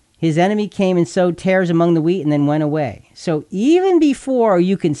 his enemy came and sowed tares among the wheat and then went away. So even before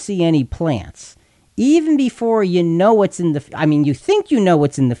you can see any plants, even before you know what's in you think you know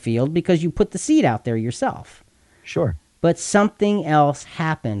what's in the field because you put the seed out there yourself. Sure. But something else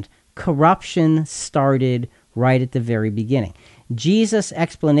happened. Corruption started right at the very beginning. Jesus'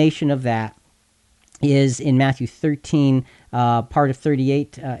 explanation of that is in Matthew 13, part of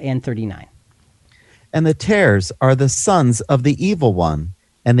 38 and 39. And the tares are the sons of the evil one,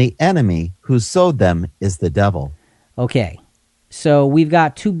 and the enemy who sowed them is the devil. Okay, so we've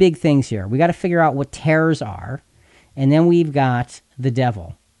got two big things here. We got to figure out what tares are, and then we've got the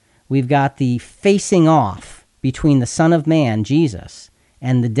devil. we've got the facing off between the Son of Man, Jesus,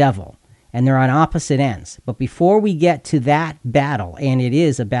 and the devil, and they're on opposite ends. But before we get to that battle, and it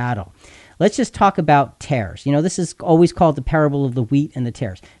is a battle, let's just talk about tares. This is always called the parable of the wheat and the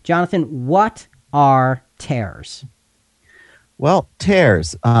tares. Jonathan, what are tares? Well,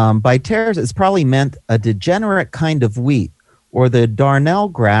 tares. By tares, it's probably meant a degenerate kind of wheat, or the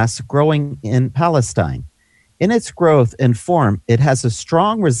darnel grass growing in Palestine. In its growth and form, it has a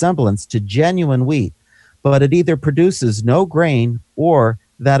strong resemblance to genuine wheat, but it either produces no grain or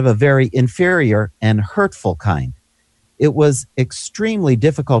that of a very inferior and hurtful kind. It was extremely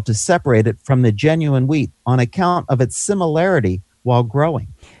difficult to separate it from the genuine wheat on account of its similarity while growing.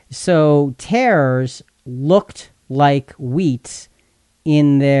 So tares looked like wheat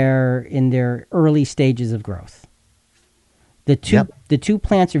in their early stages of growth. The two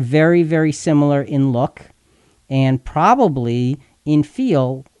plants are very, very similar in look and probably in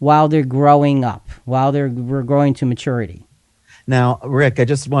feel while they're growing up, while they're growing to maturity. Now, Rick, I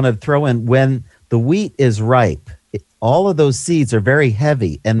just want to throw in, when the wheat is ripe, all of those seeds are very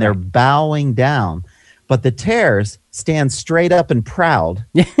heavy and they're bowing down, but the tares stand straight up and proud.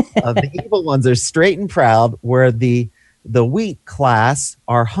 The evil ones are straight and proud, where the wheat class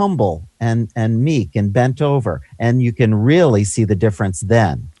are humble and meek and bent over, and you can really see the difference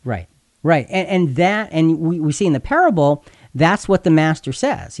then. Right. And we see in the parable, that's what the master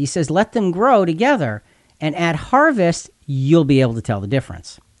says. He says, let them grow together, and at harvest, you'll be able to tell the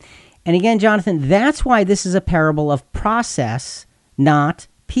difference. And again, Jonathan, that's why this is a parable of process, not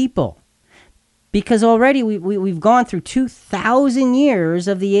people. Because already we've gone through 2,000 years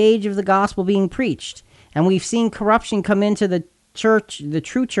of the age of the gospel being preached, and we've seen corruption come into the church, the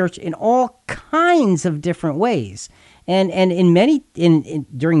true church, in all kinds of different ways, and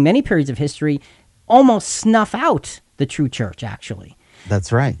during many periods of history, almost snuff out the true church. Actually,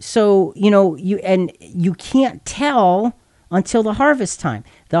 that's right. So you can't tell until the harvest time.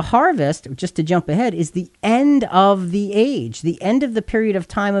 The harvest, just to jump ahead, is the end of the age, the end of the period of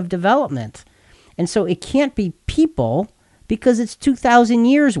time of development. And so it can't be people because it's 2,000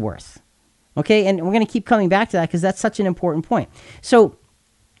 years worth. Okay, and we're going to keep coming back to that because that's such an important point. So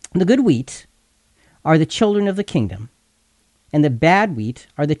the good wheat are the children of the kingdom, and the bad wheat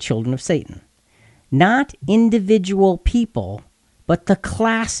are the children of Satan. Not individual people, but the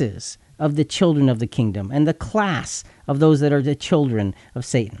classes of the children of the kingdom and the class of those that are the children of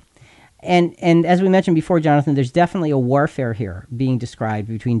Satan. And as we mentioned before, Jonathan, there's definitely a warfare here being described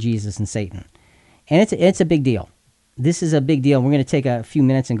between Jesus and Satan. And it's a big deal. This is a big deal. We're going to take a few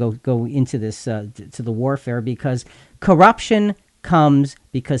minutes and go into this, to the warfare, because corruption comes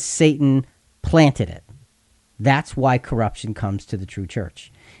because Satan planted it. That's why corruption comes to the true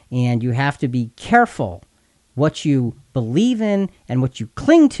church. And you have to be careful what you believe in and what you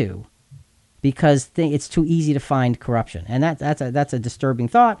cling to, because it's too easy to find corruption. And that's a disturbing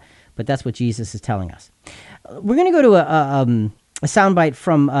thought, but that's what Jesus is telling us. We're going to go to a soundbite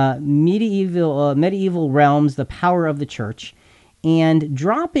from Medieval Realms, The Power of the Church, and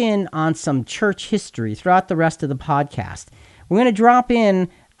drop in on some church history throughout the rest of the podcast. We're going to drop in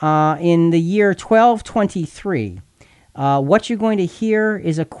the year 1223. What you're going to hear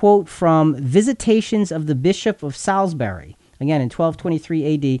is a quote from Visitations of the Bishop of Salisbury, again in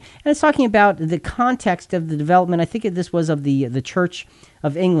 1223 AD, and it's talking about the context of the development. I think this was of the Church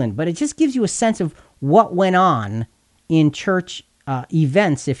of England, but it just gives you a sense of what went on in church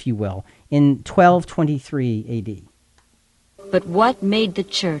events, if you will, in 1223 AD. But what made the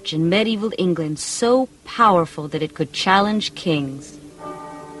church in medieval England so powerful that it could challenge kings?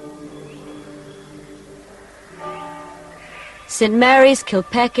 St. Mary's,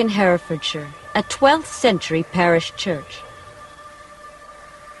 Kilpeck in Herefordshire, a 12th century parish church.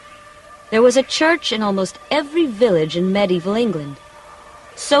 There was a church in almost every village in medieval England.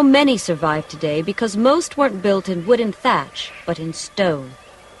 So many survive today because most weren't built in wood and thatch, but in stone.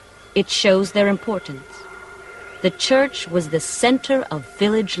 It shows their importance. The church was the center of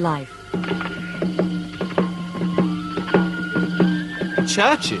village life.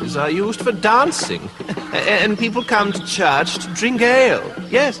 Churches are used for dancing, and people come to church to drink ale.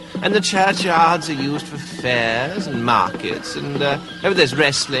 Yes, and the churchyards are used for fairs and markets, and there's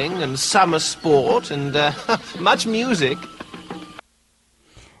wrestling and summer sport and much music.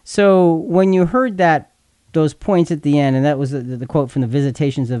 So when you heard those points at the end, and that was the quote from the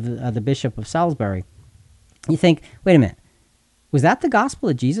Visitations of the Bishop of Salisbury, you think, wait a minute, was that the gospel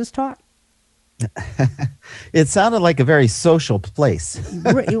that Jesus taught? It sounded like a very social place.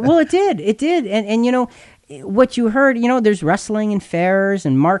 Well, it did. And what you heard, there's wrestling and fairs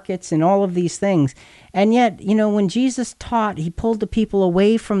and markets and all of these things. And yet, when Jesus taught, he pulled the people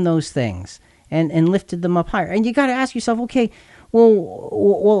away from those things and lifted them up higher. And you got to ask yourself, okay, well,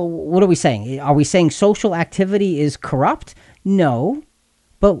 what are we saying? Are we saying social activity is corrupt? No.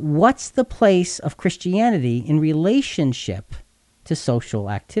 But what's the place of Christianity in relationship to social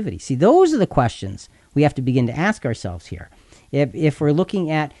activity? See, those are the questions we have to begin to ask ourselves here. If we're looking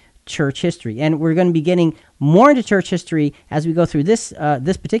at church history, and we're going to be getting more into church history as we go through this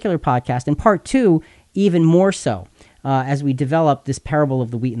particular podcast, and part 2 even more so as we develop this parable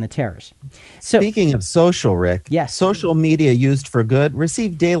of the wheat and the tares. So, speaking of social, Rick, yes, social media used for good,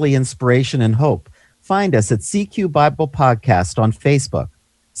 receive daily inspiration and hope. Find us at CQ Bible Podcast on Facebook,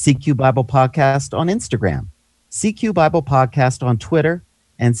 CQ Bible Podcast on Instagram, CQ Bible Podcast on Twitter,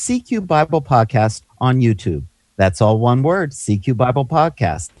 and CQ Bible Podcast on YouTube. That's all one word, CQ Bible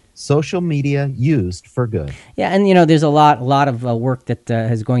Podcast. Social media used for good. Yeah, and there's a lot of work that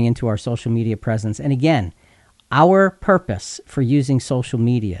is going into our social media presence. And again, our purpose for using social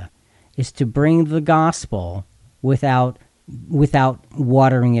media is to bring the gospel without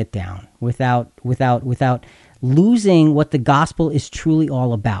watering it down, without losing what the gospel is truly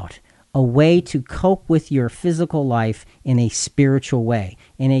all about. A way to cope with your physical life in a spiritual way,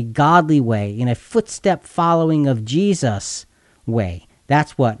 in a godly way, in a footstep following of Jesus way.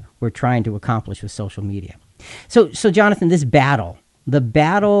 That's what we're trying to accomplish with social media. So Jonathan, this battle, the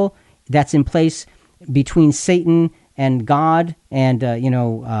battle that's in place between Satan and God, and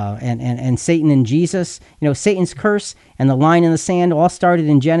and Satan and Jesus, Satan's curse and the line in the sand, all started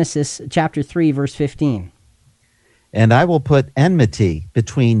in Genesis chapter 3, verse 15. And I will put enmity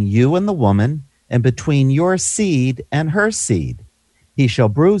between you and the woman, and between your seed and her seed. He shall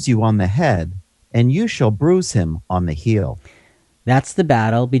bruise you on the head, and you shall bruise him on the heel. That's the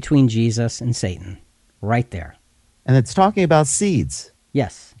battle between Jesus and Satan, right there. And it's talking about seeds.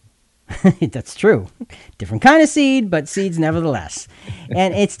 Yes, that's true. Different kind of seed, but seeds nevertheless.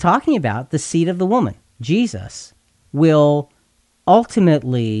 And it's talking about the seed of the woman. Jesus will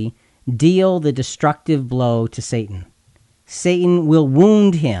ultimately deal the destructive blow to Satan. Satan will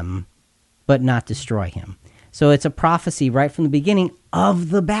wound him, but not destroy him. So it's a prophecy right from the beginning of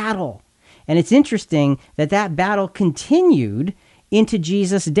the battle. And it's interesting that battle continued into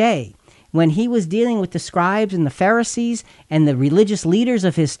Jesus' day. When he was dealing with the scribes and the Pharisees and the religious leaders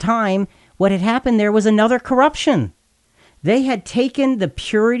of his time, what had happened there was another corruption. They had taken the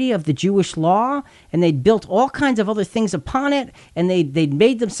purity of the Jewish law, and they'd built all kinds of other things upon it, and they'd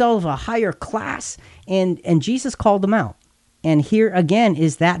made themselves a higher class, and Jesus called them out. And here again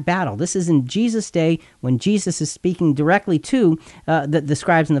is that battle. This is in Jesus' day when Jesus is speaking directly to the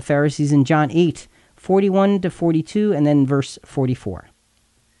scribes and the Pharisees in John 8, 41 to 42, and then verse 44.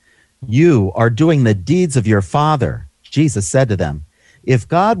 You are doing the deeds of your father. Jesus said to them, if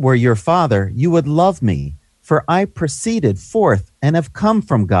God were your father, you would love me, for I proceeded forth and have come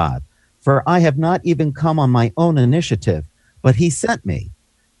from God. For I have not even come on my own initiative, but he sent me.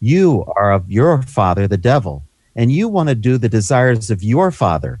 You are of your father, the devil, and you want to do the desires of your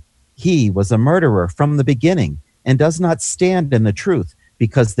father. He was a murderer from the beginning and does not stand in the truth,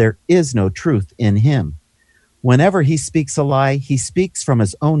 because there is no truth in him. Whenever he speaks a lie, he speaks from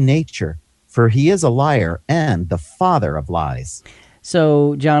his own nature, for he is a liar and the father of lies.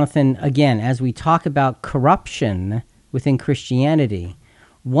 So, Jonathan, again, as we talk about corruption within Christianity,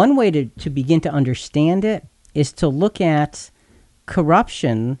 one way to begin to understand it is to look at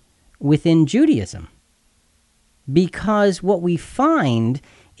corruption within Judaism. Because what we find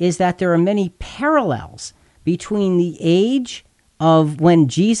is that there are many parallels between the age of when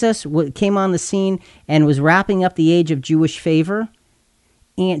Jesus came on the scene and was wrapping up the age of Jewish favor,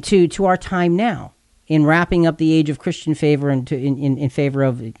 and to our time now, in wrapping up the age of Christian favor and in favor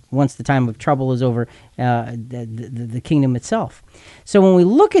of, once the time of trouble is over, the kingdom itself. So when we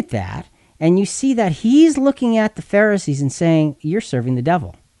look at that, and you see that he's looking at the Pharisees and saying, you're serving the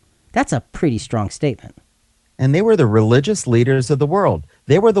devil, that's a pretty strong statement. And they were the religious leaders of the world.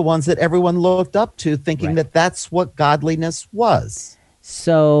 They were the ones that everyone looked up to, thinking that that's what godliness was.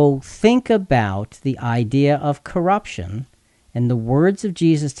 So think about the idea of corruption and the words of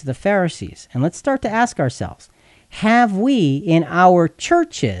Jesus to the Pharisees. And let's start to ask ourselves, have we in our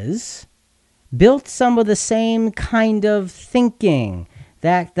churches built some of the same kind of thinking,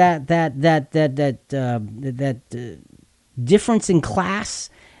 that difference in class,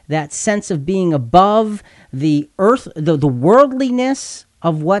 that sense of being above the earth, the worldliness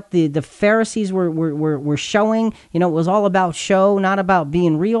of what the Pharisees were showing? It was all about show, not about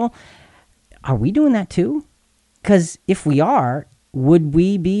being real. Are we doing that too? Because if we are, would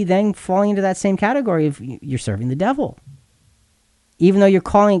we be then falling into that same category of you're serving the devil? Even though you're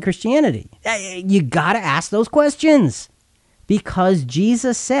calling it Christianity. You got to ask those questions because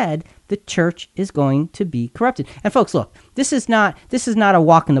Jesus said the church is going to be corrupted. And folks, look, this is not a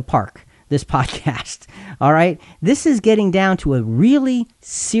walk in the park, this podcast, all right? This is getting down to a really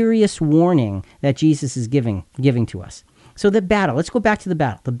serious warning that Jesus is giving to us. So the battle, let's go back to the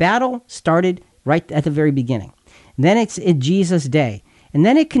battle. The battle started right at the very beginning. Then it's in Jesus' day. And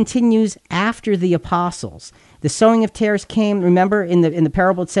then it continues after the apostles. The sowing of tares came, remember in the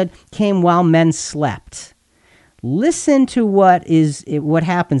parable it said, came while men slept. Listen to what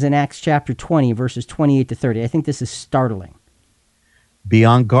happens in Acts chapter 20, verses 28 to 30. I think this is startling. Be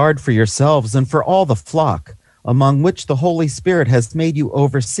on guard for yourselves and for all the flock, among which the Holy Spirit has made you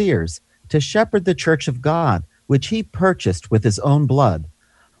overseers, to shepherd the church of God, which he purchased with his own blood.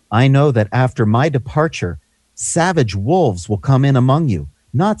 I know that after my departure, savage wolves will come in among you,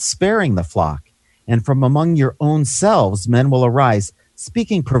 not sparing the flock. And from among your own selves men will arise,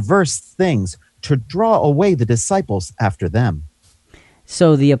 speaking perverse things to draw away the disciples after them.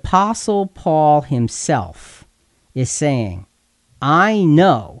 So the Apostle Paul himself is saying, I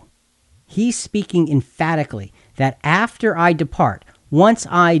know, he's speaking emphatically, that after I depart, once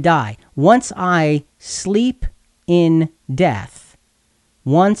I die, once I sleep in death,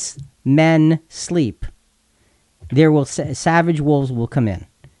 once men sleep, there will savage wolves will come in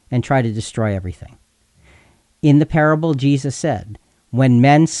and try to destroy everything. In the parable, Jesus said, when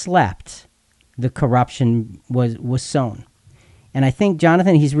men slept, the corruption was sown. And I think,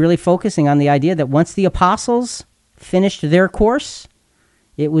 Jonathan, he's really focusing on the idea that once the apostles finished their course,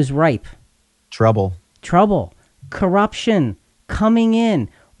 it was ripe. Trouble, corruption coming in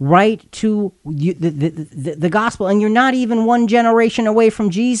right to the gospel. And you're not even one generation away from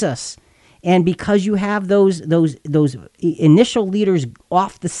Jesus. And because you have those initial leaders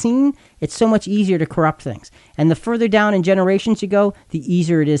off the scene, it's so much easier to corrupt things. And the further down in generations you go, the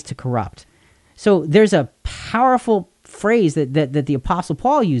easier it is to corrupt. So there's a powerful phrase that the Apostle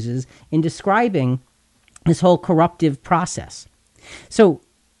Paul uses in describing this whole corruptive process. So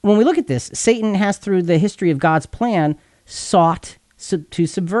when we look at this, Satan has, through the history of God's plan, sought to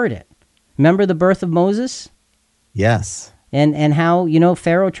subvert it. Remember the birth of Moses? Yes. And how,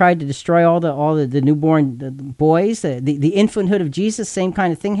 Pharaoh tried to destroy all the newborn boys, the infanthood of Jesus, same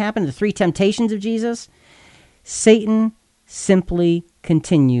kind of thing happened, the three temptations of Jesus. Satan simply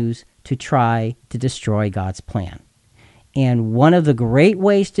continues to try to destroy God's plan. And one of the great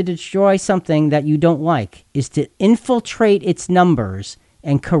ways to destroy something that you don't like is to infiltrate its numbers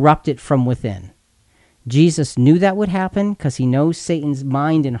and corrupt it from within. Jesus knew that would happen because he knows Satan's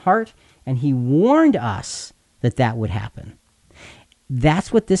mind and heart, and he warned us that would happen.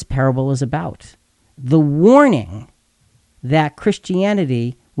 That's what this parable is about. The warning that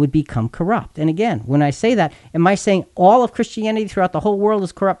Christianity would become corrupt. And again, when I say that, am I saying all of Christianity throughout the whole world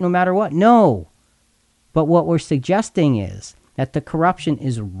is corrupt no matter what? No. But what we're suggesting is that the corruption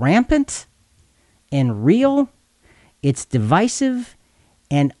is rampant and real, it's divisive,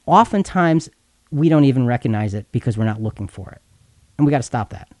 and oftentimes we don't even recognize it because we're not looking for it. And we got to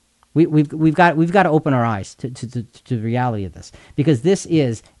stop that. We've got to open our eyes to the reality of this, because this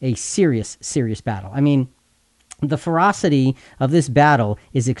is a serious battle. I mean, the ferocity of this battle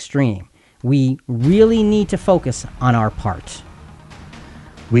is extreme. We really need to focus on our part.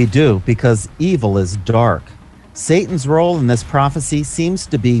 We do, because evil is dark. Satan's role in this prophecy seems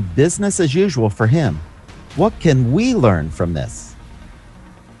to be business as usual for him. What can we learn from this?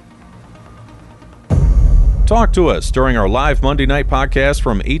 Talk to us during our live Monday night podcast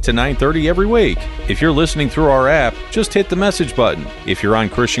from 8 to 9:30 every week. If you're listening through our app, just hit the message button. If you're on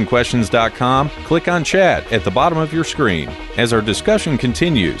ChristianQuestions.com, click on chat at the bottom of your screen. As our discussion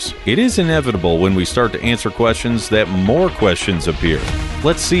continues, it is inevitable when we start to answer questions that more questions appear.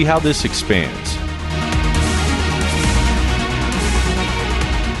 Let's see how this expands.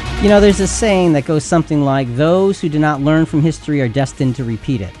 There's a saying that goes something like, those who do not learn from history are destined to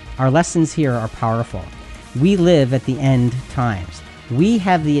repeat it. Our lessons here are powerful. We live at the end times. We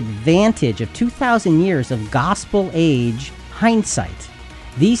have the advantage of 2,000 years of gospel age hindsight.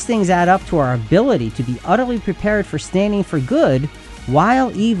 These things add up to our ability to be utterly prepared for standing for good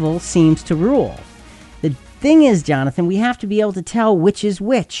while evil seems to rule. The thing is, Jonathan, we have to be able to tell which is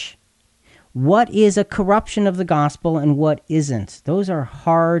which. What is a corruption of the gospel and what isn't? Those are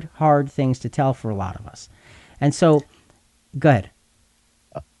hard things to tell for a lot of us. And so, go ahead.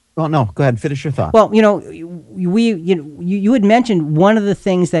 Oh, no, go ahead. Finish your thought. Well, you had mentioned one of the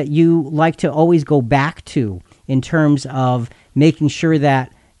things that you like to always go back to in terms of making sure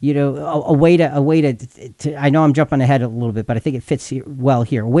that a way to I know I'm jumping ahead a little bit, but I think it fits well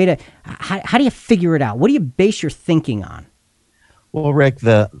here. A way to how do you figure it out? What do you base your thinking on? Well, Rick,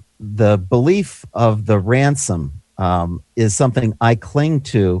 the belief of the ransom is something I cling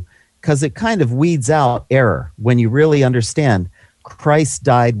to because it kind of weeds out error when you really understand Christ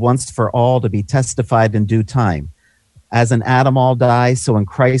died once for all to be testified in due time. As in Adam all die, so in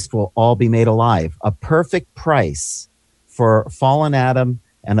Christ will all be made alive. A perfect price for fallen Adam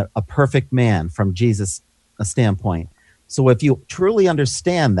and a perfect man from Jesus' standpoint. So if you truly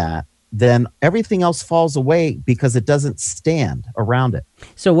understand that, then everything else falls away because it doesn't stand around it.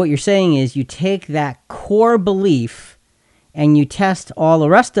 So what you're saying is you take that core belief and you test all the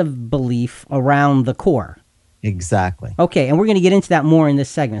rest of belief around the core. Exactly. Okay, and we're going to get into that more in this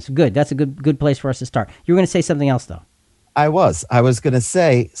segment. So good. That's a good place for us to start. You were going to say something else, though. I was going to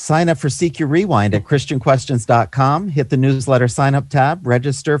say, sign up for CQ Rewind at ChristianQuestions.com. Hit the newsletter sign up tab.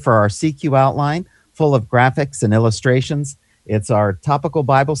 Register for our CQ outline full of graphics and illustrations. It's our topical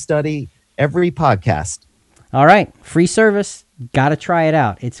Bible study every podcast. All right. Free service. Got to try it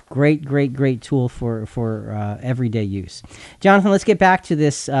out. It's great tool for everyday use. Jonathan, let's get back to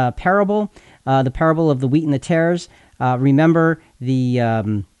this parable, the parable of the wheat and the tares. Remember, the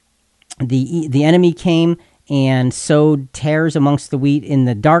enemy came and sowed tares amongst the wheat in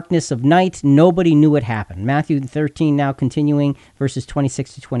the darkness of night. Nobody knew what happened. Matthew 13, now continuing, verses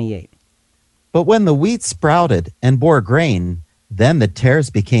 26 to 28. But when the wheat sprouted and bore grain, then the tares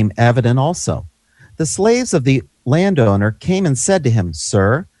became evident also. The slaves of the landowner came and said to him,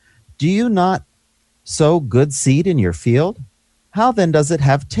 Sir, do you not sow good seed in your field? How then does it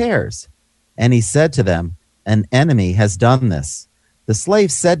have tares? And he said to them, An enemy has done this. The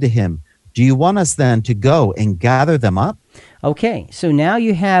slaves said to him, Do you want us then to go and gather them up? Okay, so now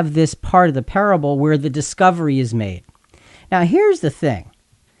you have this part of the parable where the discovery is made. Now here's the thing.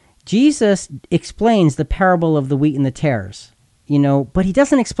 Jesus explains the parable of the wheat and the tares, but he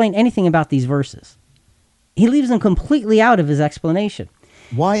doesn't explain anything about these verses. He leaves them completely out of his explanation.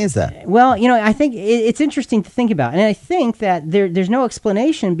 Why is that? Well, I think it's interesting to think about. And I think that there's no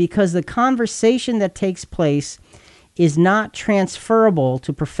explanation because the conversation that takes place is not transferable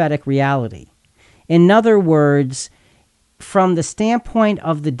to prophetic reality. In other words, from the standpoint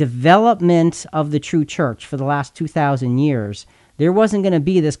of the development of the true church for the last 2,000 years, there wasn't going to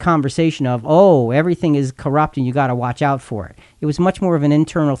be this conversation of, everything is corrupt and you got to watch out for it. It was much more of an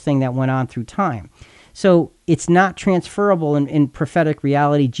internal thing that went on through time. So it's not transferable in prophetic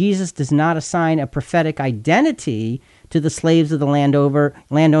reality. Jesus does not assign a prophetic identity to the slaves of the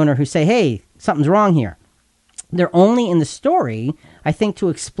landowner who say, hey, something's wrong here. They're only in the story, I think, to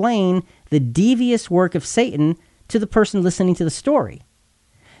explain the devious work of Satan to the person listening to the story.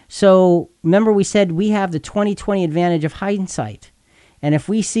 So remember we said we have the 20/20 advantage of hindsight. And if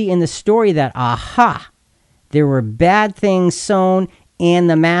we see in the story that, there were bad things sown and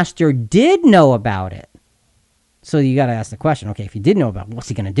the master did know about it. So you got to ask the question, okay, if he did know about it, what's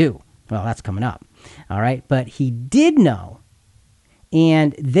he going to do? Well, that's coming up. All right. But he did know.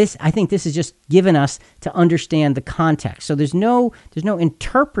 And I think this is just given us to understand the context. So there's no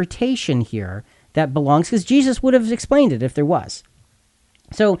interpretation here that belongs, because Jesus would have explained it if there was.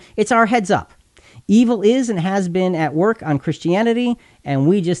 So it's our heads up. Evil is and has been at work on Christianity, and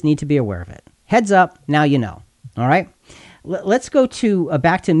we just need to be aware of it. Heads up, now you know. All right? Let's go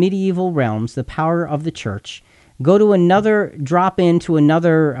back to medieval realms, the power of the church. Drop into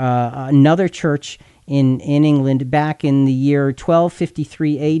another church in England back in the year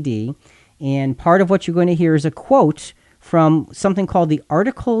 1253 AD. And part of what you're going to hear is a quote from something called the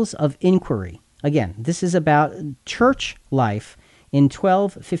Articles of Inquiry. Again, this is about church life in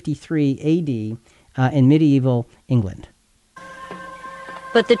 1253 AD in medieval England.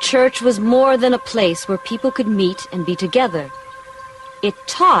 But the church was more than a place where people could meet and be together. It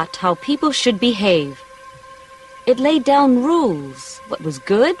taught how people should behave. It laid down rules, what was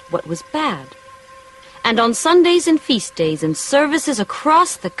good, what was bad. And on Sundays and feast days and services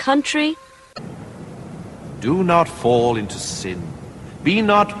across the country, Do not fall into sin. Be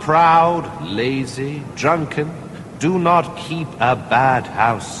not proud, lazy, drunken. Do not keep a bad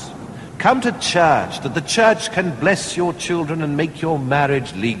house. Come to church, that the church can bless your children and make your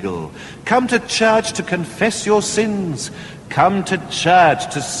marriage legal. Come to church to confess your sins. Come to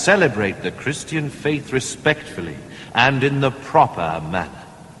church to celebrate the Christian faith respectfully and in the proper manner.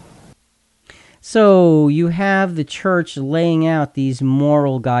 So you have the church laying out these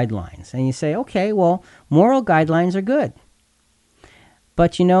moral guidelines. And you say, okay, well, moral guidelines are good.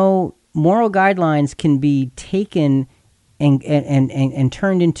 But, moral guidelines can be taken and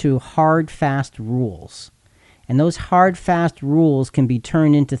turned into hard, fast rules. And those hard, fast rules can be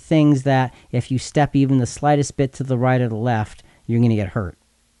turned into things that if you step even the slightest bit to the right or the left, you're going to get hurt.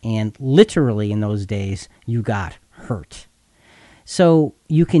 And literally in those days, you got hurt. So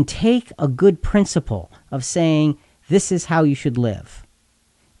you can take a good principle of saying, this is how you should live,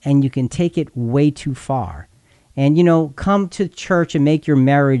 and you can take it way too far. And, come to church and make your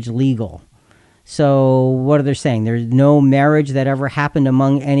marriage legal. So what are they saying? There's no marriage that ever happened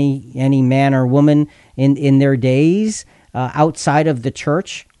among any man or woman in their days outside of the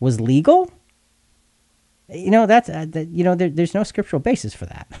church was legal? There's no scriptural basis for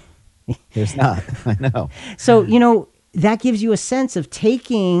that. There's not. I know. So, that gives you a sense of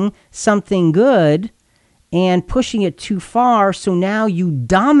taking something good and pushing it too far, so now you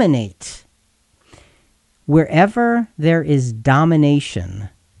dominate. Wherever there is domination,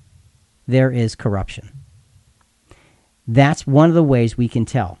 there is corruption. That's one of the ways we can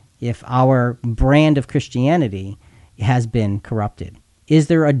tell if our brand of Christianity has been corrupted. Is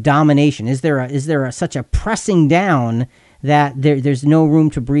there a domination? Is there such a pressing down that there's no room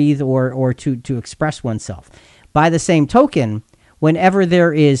to breathe or to express oneself? By the same token, whenever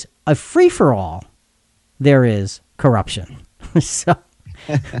there is a free-for-all, there is corruption. So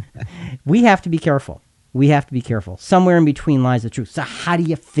we have to be careful. We have to be careful. Somewhere in between lies the truth. So how do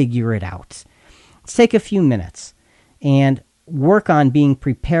you figure it out? Let's take a few minutes and work on being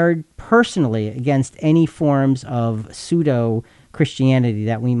prepared personally against any forms of pseudo-Christianity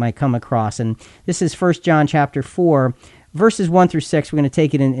that we might come across. And this is 1 John chapter 4, verses 1 through 6. We're going to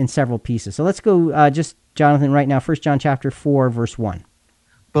take it in several pieces. So let's go just, Jonathan, right now, 1 John chapter 4, verse 1.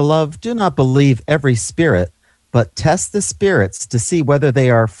 Beloved, do not believe every spirit, but test the spirits to see whether they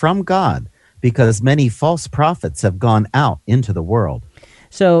are from God, because many false prophets have gone out into the world.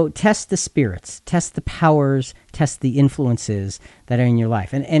 So test the spirits, test the powers, test the influences that are in your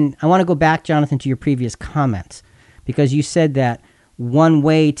life. And I want to go back, Jonathan, to your previous comments, because you said that one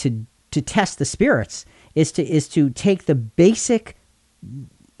way to test the spirits is to take the basic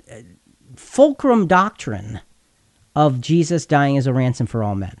fulcrum doctrine of Jesus dying as a ransom for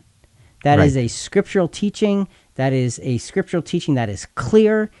all men. That Right. is a scriptural teaching. That is a scriptural teaching that is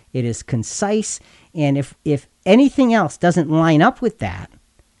clear. It is concise. And if anything else doesn't line up with that,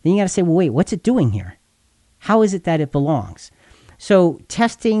 then you got to say, well, wait, what's it doing here? How is it that it belongs? So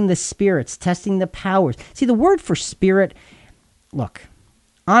testing the spirits, testing the powers. See, the word for spirit, look,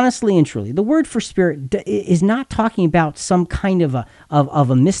 honestly and truly, the word for spirit is not talking about some kind of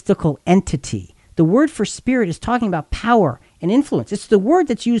a mystical entity. The word for spirit is talking about power and influence. It's the word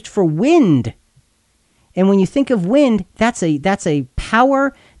that's used for wind. And when you think of wind, that's a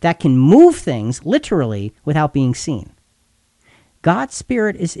power that can move things literally without being seen. God's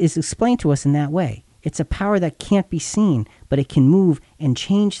spirit is explained to us in that way. It's a power that can't be seen, but it can move and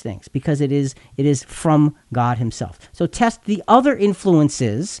change things because it is from God himself. So test the other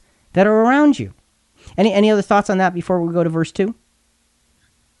influences that are around you. Any other thoughts on that before we go to verse 2?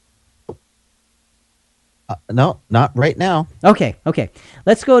 No, not right now. Okay.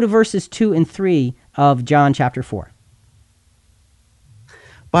 Let's go to verses 2 and 3 of John chapter 4.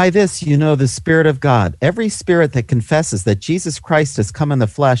 By this you know the Spirit of God. Every spirit that confesses that Jesus Christ has come in the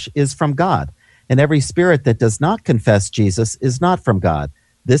flesh is from God, and every spirit that does not confess Jesus is not from God.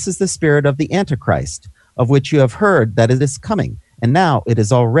 This is the spirit of the Antichrist, of which you have heard that it is coming, and now it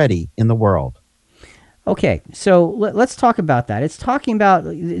is already in the world. Okay, so let's talk about that. It's talking about,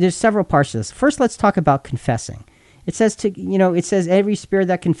 there's several parts to this. First, let's talk about confessing. It says every spirit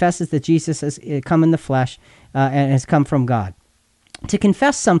that confesses that Jesus has come in the flesh and has come from God. To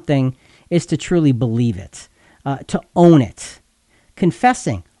confess something is to truly believe it, to own it.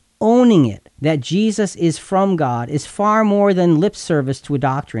 Confessing, owning it, that Jesus is from God, is far more than lip service to a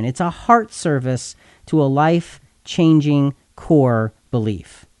doctrine. It's a heart service to a life-changing core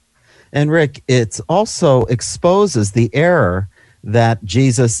belief. And Rick, it also exposes the error that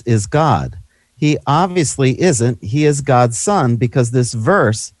Jesus is God. He obviously isn't. He is God's son because this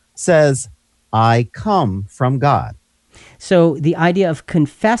verse says, I come from God. So the idea of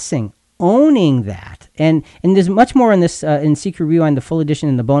confessing, owning that, and there's much more in this in Secret Rewind, the full edition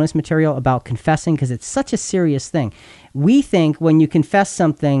and the bonus material about confessing because it's such a serious thing. We think when you confess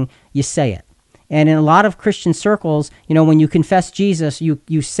something, you say it. And in a lot of Christian circles, when you confess Jesus,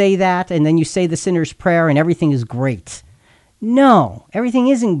 you say that, and then you say the sinner's prayer, and everything is great. No, everything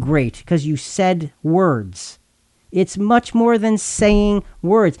isn't great because you said words. It's much more than saying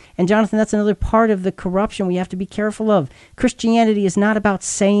words. And Jonathan, that's another part of the corruption we have to be careful of. Christianity is not about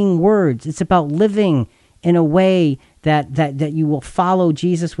saying words. It's about living in a way that you will follow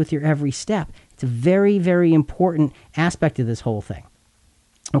Jesus with your every step. It's a very, very important aspect of this whole thing.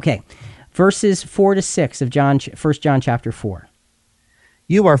 Okay. verses 4 to 6 of 1 John chapter 4.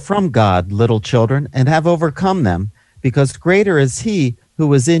 You are from God, little children, and have overcome them, because greater is he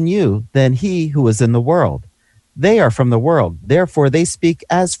who is in you than he who is in the world. They are from the world, therefore they speak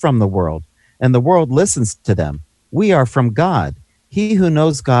as from the world, and the world listens to them. We are from God. He who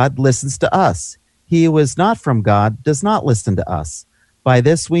knows God listens to us. He who is not from God does not listen to us. By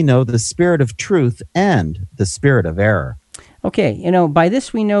this we know the spirit of truth and the spirit of error. Okay, by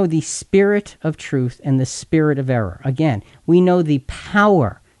this we know the spirit of truth and the spirit of error. Again, we know the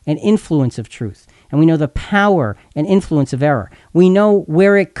power and influence of truth, and we know the power and influence of error. We know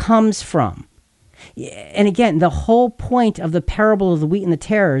where it comes from. And again, the whole point of the parable of the wheat and the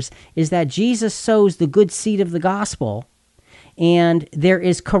tares is that Jesus sows the good seed of the gospel, and there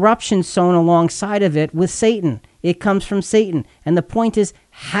is corruption sown alongside of it with Satan. It comes from Satan. And the point is,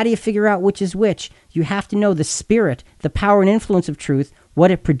 how do you figure out which is which? You have to know the spirit, the power and influence of truth,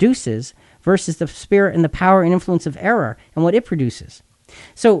 what it produces, versus the spirit and the power and influence of error and what it produces.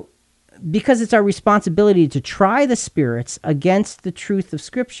 So, because it's our responsibility to try the spirits against the truth of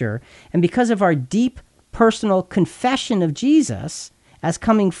Scripture, and because of our deep personal confession of Jesus as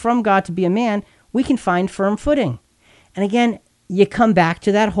coming from God to be a man, we can find firm footing. And again, you come back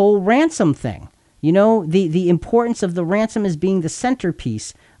to that whole ransom thing. The importance of the ransom as being the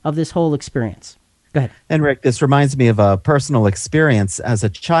centerpiece of this whole experience. Go ahead. And Rick, this reminds me of a personal experience as a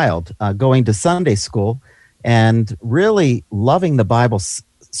child, going to Sunday school and really loving the Bible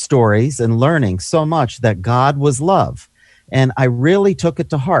stories and learning so much that God was love. And I really took it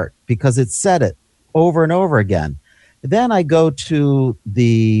to heart because it said it over and over again. Then I go to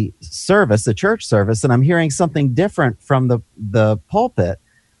the service, the church service, and I'm hearing something different from the pulpit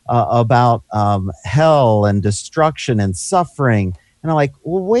about hell and destruction and suffering. And I'm like,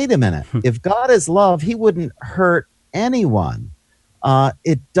 well, wait a minute. If God is love, he wouldn't hurt anyone.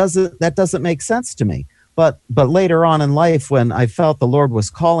 That doesn't make sense to me. But later on in life, when I felt the Lord was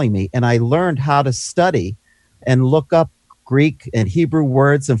calling me and I learned how to study and look up Greek and Hebrew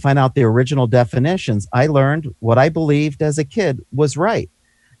words and find out the original definitions, I learned what I believed as a kid was right.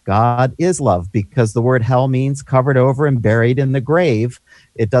 God is love, because the word hell means covered over and buried in the grave.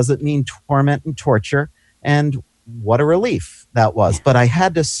 It doesn't mean torment and torture. And what a relief that was. But I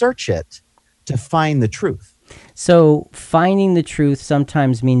had to search it to find the truth. So finding the truth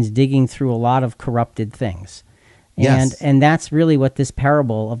sometimes means digging through a lot of corrupted things. And that's really what this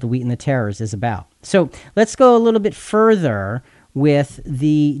parable of the wheat and the tares is about. So let's go a little bit further with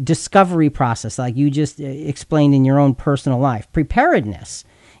the discovery process, like you just explained in your own personal life. Preparedness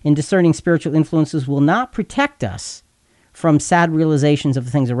in discerning spiritual influences will not protect us from sad realizations of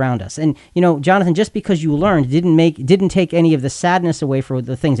the things around us. And, Jonathan, just because you learned didn't take any of the sadness away from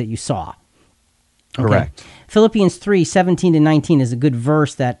the things that you saw. Okay? Correct. Philippians 3:17-19 is a good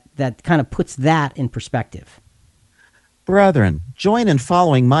verse that kind of puts that in perspective. Brethren, join in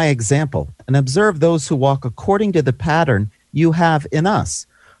following my example and observe those who walk according to the pattern you have in us.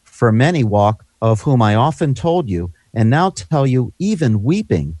 For many walk, of whom I often told you, and now tell you, even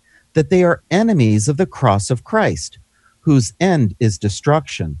weeping, that they are enemies of the cross of Christ, whose end is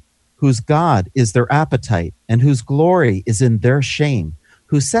destruction, whose God is their appetite, and whose glory is in their shame,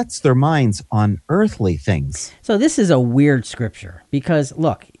 who sets their minds on earthly things. So this is a weird scripture because,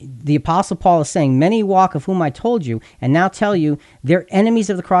 look, the Apostle Paul is saying, many walk of whom I told you, and now tell you, they're enemies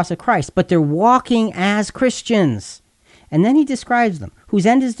of the cross of Christ, but they're walking as Christians. And then he describes them, whose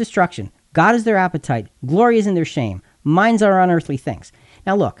end is destruction, God is their appetite, glory is in their shame, minds are on earthly things.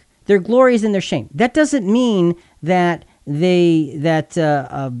 Now look, their glory is in their shame. That doesn't mean that they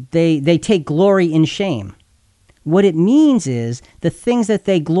take glory in shame. What it means is the things that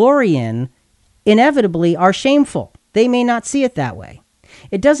they glory in inevitably are shameful. They may not see it that way.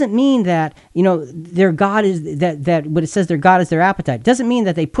 It doesn't mean that, their God is that what it says their God is their appetite. It doesn't mean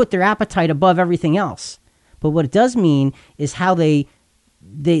that they put their appetite above everything else. But what it does mean is how they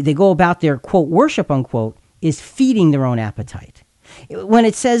go about their, quote, worship, unquote, is feeding their own appetite. When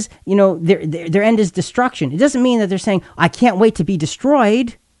it says, their end is destruction, it doesn't mean that they're saying, I can't wait to be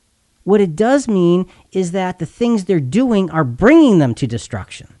destroyed. What it does mean is that the things they're doing are bringing them to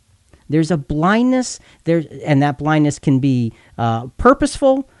destruction. There's a blindness there, and that blindness can be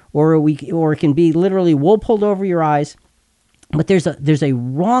purposeful, or it can be literally wool pulled over your eyes. But there's a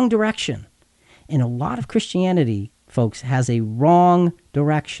wrong direction, and a lot of Christianity, folks, has a wrong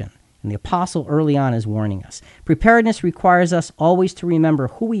direction. And the apostle early on is warning us. Preparedness requires us always to remember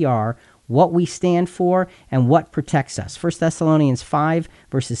who we are, what we stand for, and what protects us. 1 Thessalonians 5,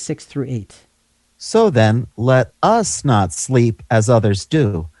 verses 6-8. So then, let us not sleep as others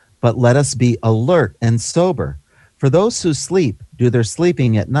do, but let us be alert and sober. For those who sleep do their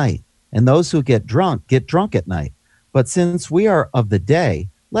sleeping at night, and those who get drunk at night. But since we are of the day,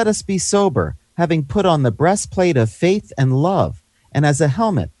 let us be sober, having put on the breastplate of faith and love, and as a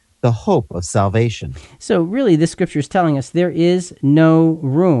helmet, the hope of salvation. So really, this scripture is telling us there is no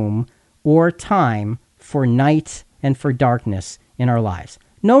room or time for night and for darkness in our lives.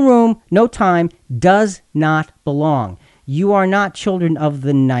 No room, no time, does not belong. You are not children of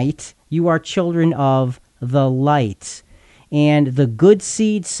the night. You are children of the light. And the good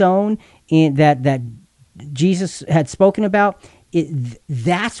seed sown in that Jesus had spoken about,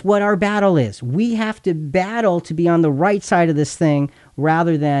 that's what our battle is. We have to battle to be on the right side of this thing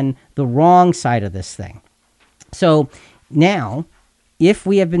rather than the wrong side of this thing. So now, if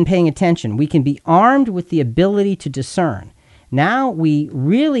we have been paying attention, we can be armed with the ability to discern. Now we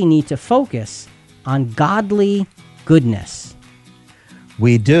really need to focus on godly goodness.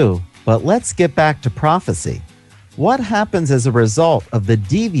 We do, but let's get back to prophecy. What happens as a result of the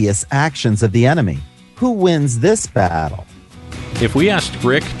devious actions of the enemy? Who wins this battle? If we asked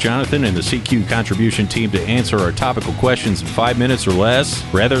Rick, Jonathan, and the CQ contribution team to answer our topical questions in 5 minutes or less,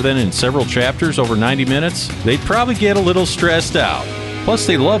 rather than in several chapters over 90 minutes, they'd probably get a little stressed out. Plus,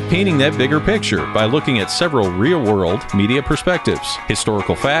 they love painting that bigger picture by looking at several real-world media perspectives,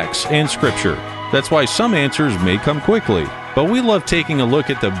 historical facts, and scripture. That's why some answers may come quickly, but we love taking a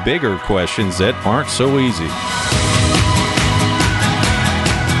look at the bigger questions that aren't so easy.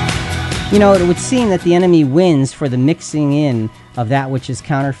 You know, it would seem that the enemy wins, for the mixing in of that which is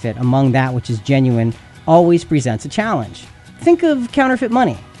counterfeit among that which is genuine always presents a challenge. Think of counterfeit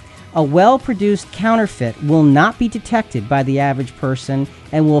money. A well-produced counterfeit will not be detected by the average person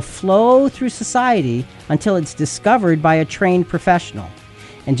and will flow through society until it's discovered by a trained professional.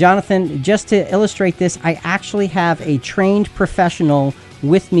 And Jonathan, just to illustrate this, I actually have a trained professional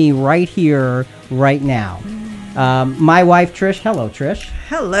with me right here, right now. My wife, Trish. Hello, Trish.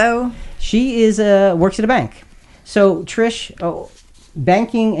 Hello. She is works at a bank. So, Trish,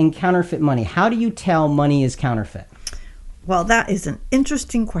 banking and counterfeit money. How do you tell money is counterfeit? Well, that is an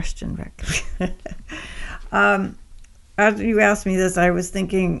interesting question, Rick. As you asked me this, I was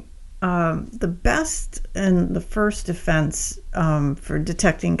thinking the best and the first defense for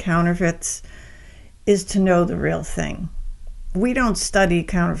detecting counterfeits is to know the real thing. We don't study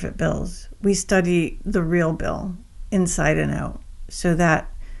counterfeit bills. We study the real bill inside and out, so that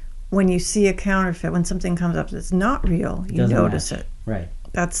when you see a counterfeit, when something comes up that's not real, you notice it. Right.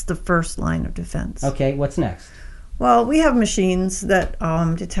 That's the first line of defense. Okay, what's next? Well, we have machines that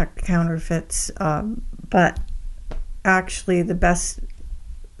detect counterfeits, but actually the best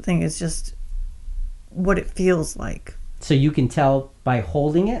thing is just what it feels like. So you can tell by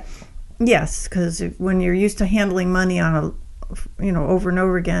holding it? Yes, because when you're used to handling money on over and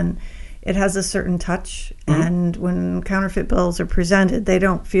over again, it has a certain touch, and when counterfeit bills are presented, they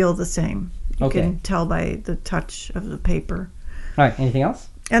don't feel the same. You can tell by the touch of the paper. All right, anything else?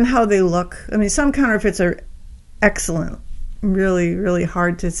 And how they look. I mean, some counterfeits are excellent, really, really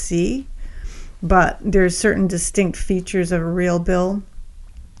hard to see, but there's certain distinct features of a real bill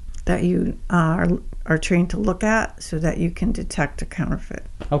that you are trained to look at so that you can detect a counterfeit.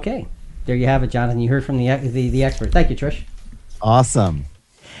 Okay, there you have it, Jonathan. You heard from the expert. Thank you, Trish. Awesome.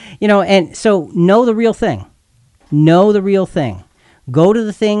 You know, and so know the real thing. Know the real thing. Go to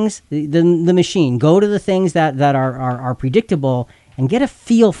the things, the machine. Go to the things that are predictable and get a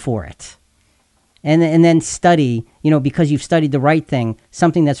feel for it. And then study, because you've studied the right thing,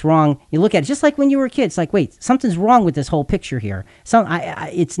 something that's wrong. You look at it just like when you were a kid. It's like, wait, something's wrong with this whole picture here.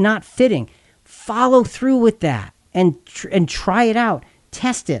 It's not fitting. Follow through with that and try it out.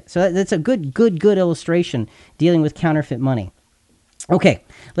 Test it. So that's a good illustration dealing with counterfeit money. Okay,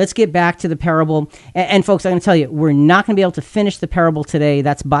 let's get back to the parable. And folks, I'm going to tell you, we're not going to be able to finish the parable today.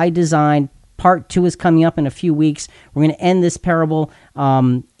 That's by design. Part 2 is coming up in a few weeks. We're going to end this parable,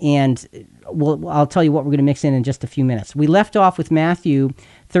 and I'll tell you what we're going to mix in just a few minutes. We left off with Matthew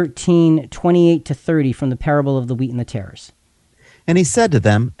 13:28-30 from the parable of the wheat and the tares. And he said to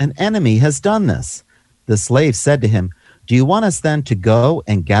them, "An enemy has done this." The slave said to him, "Do you want us then to go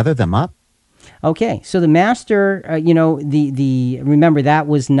and gather them up?" Okay, so the master, remember that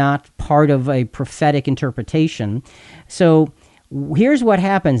was not part of a prophetic interpretation. So here's what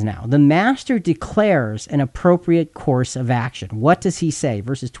happens now. The master declares an appropriate course of action. What does he say?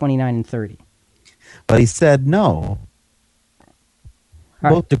 Verses 29 and 30. But he said, "No,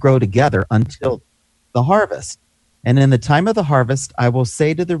 both to grow together until the harvest. And in the time of the harvest, I will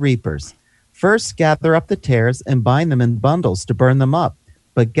say to the reapers, first gather up the tares and bind them in bundles to burn them up,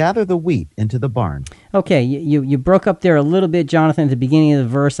 but gather the wheat into the barn. Okay, you broke up there a little bit, Jonathan, at the beginning of the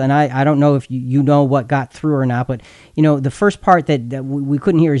verse, and I don't know if you know what got through or not, but the first part that we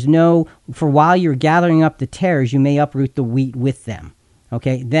couldn't hear is, no, for while you're gathering up the tares, you may uproot the wheat with them.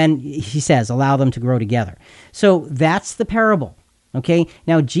 Okay, then he says, allow them to grow together. So that's the parable. Okay,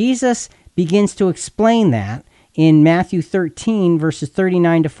 now Jesus begins to explain that in Matthew 13, verses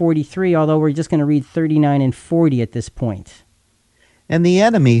 39 to 43, although we're just going to read 39 and 40 at this point. And the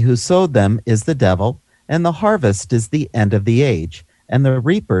enemy who sowed them is the devil, and the harvest is the end of the age, and the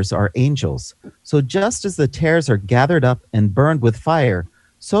reapers are angels. So just as the tares are gathered up and burned with fire,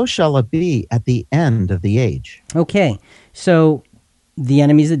 so shall it be at the end of the age. Okay, so the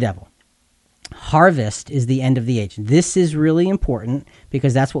enemy is the devil. Harvest is the end of the age. This is really important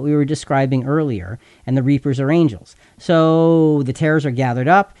because that's what we were describing earlier, and the reapers are angels. So the tares are gathered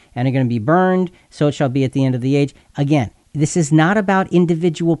up and are going to be burned, so it shall be at the end of the age. Again, this is not about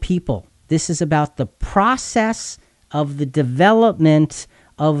individual people. This is about the process of the development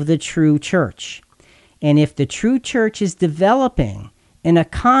of the true church. And if the true church is developing in a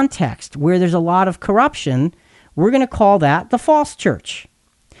context where there's a lot of corruption, we're going to call that the false church.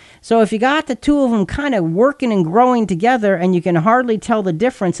 So if you got the two of them kind of working and growing together and you can hardly tell the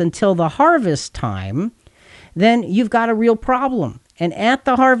difference until the harvest time, then you've got a real problem. And at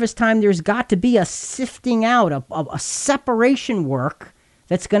the harvest time, there's got to be a sifting out, a separation work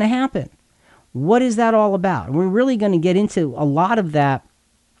that's going to happen. What is that all about? We're really going to get into a lot of that,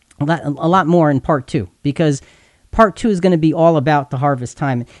 a lot more in part 2, because part 2 is going to be all about the harvest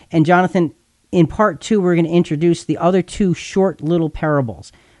time. And Jonathan, in part 2, we're going to introduce the other 2 short little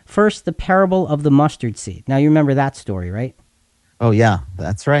parables. First, the parable of the mustard seed. Now, you remember that story, right? Oh, yeah,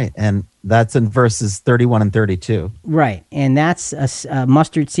 that's right. And that's in verses 31 and 32. Right. And that's a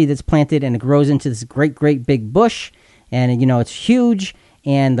mustard seed that's planted, and it grows into this great, great big bush. And, it's huge,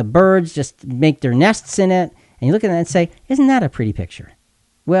 and the birds just make their nests in it. And you look at that and say, isn't that a pretty picture?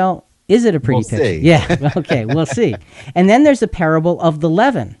 Well, is it a pretty picture? See. Yeah, okay, we'll see. And then there's the parable of the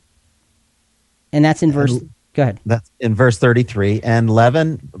leaven. And that's in verse... Go ahead. That's in verse 33, and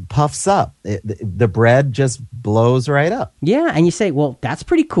leaven puffs up. The bread just blows right up. Yeah, and you say, well, that's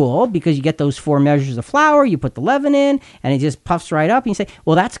pretty cool because you get those 4 measures of flour, you put the leaven in, and it just puffs right up. And you say,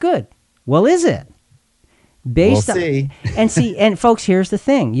 well, that's good. Well, is it? We'll see. And folks, here's the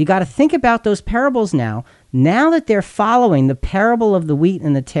thing. You got to think about those parables now. Now that they're following the parable of the wheat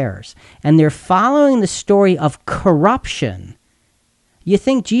and the tares, and they're following the story of corruption, you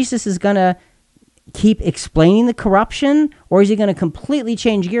think Jesus is going to keep explaining the corruption, or is he going to completely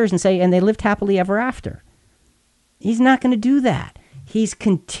change gears and say, and they lived happily ever after? He's not going to do that. He's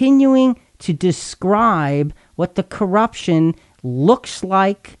continuing to describe what the corruption looks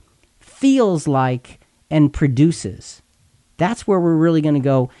like, feels like, and produces. That's where we're really going to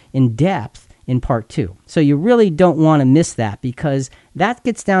go in depth in part 2. So you really don't want to miss that, because that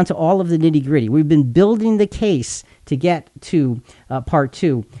gets down to all of the nitty-gritty. We've been building the case to get to part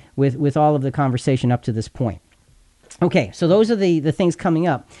 2 with all of the conversation up to this point. Okay, so those are the things coming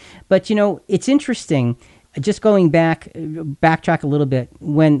up. But, it's interesting, just going backtrack a little bit,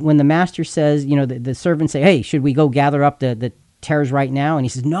 when the master says, the servants say, hey, should we go gather up the tares right now? And he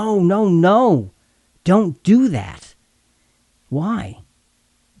says, no, don't do that. Why?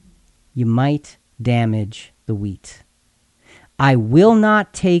 You might damage the wheat. I will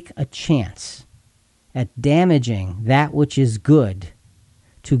not take a chance at damaging that which is good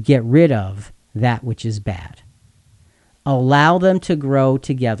to get rid of that which is bad. Allow them to grow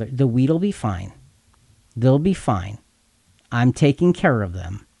together. The wheat will be fine. They'll be fine. I'm taking care of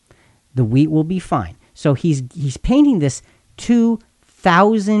them. The wheat will be fine. So he's painting this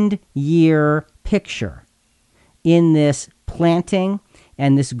 2,000-year picture in this planting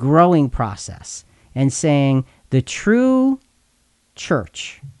and this growing process, and saying the true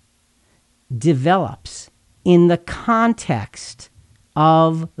church develops in the context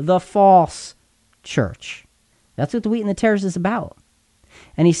of the false church. That's what the wheat and the tares is about.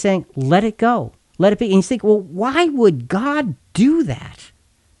 And he's saying, let it go. Let it be. And you think, well, why would God do that?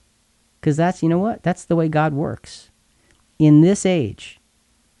 Because that's, that's the way God works. In this age,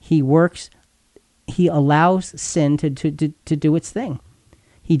 he allows sin to do its thing.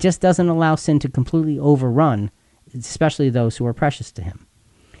 He just doesn't allow sin to completely overrun, especially those who are precious to him.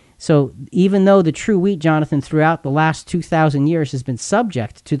 So even though the true wheat, Jonathan, throughout the last 2,000 years has been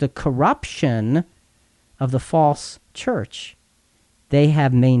subject to the corruption of the false church, they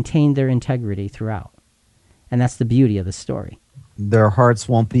have maintained their integrity throughout. And that's the beauty of the story. Their hearts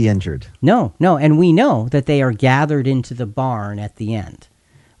won't be injured. No. And we know that they are gathered into the barn at the end.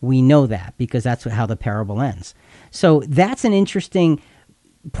 We know that because that's how the parable ends. So that's an interesting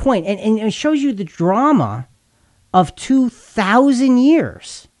point, and it shows you the drama of 2,000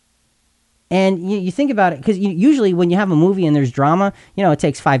 years. And you think about it, because usually when you have a movie and there's drama, it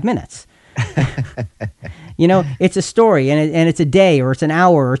takes 5 minutes. It's a story, and it's a day, or it's an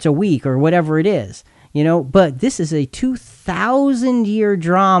hour, or it's a week, or whatever it is. But this is a 2,000-year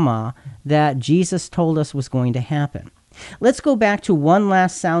drama that Jesus told us was going to happen. Let's go back to one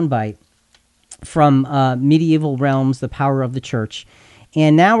last soundbite from Medieval Realms, The Power of the Church.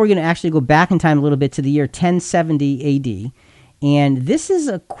 And now we're going to actually go back in time a little bit to the year 1070 AD. And this is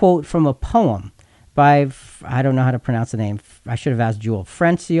a quote from a poem by, I don't know how to pronounce the name. I should have asked Jewel.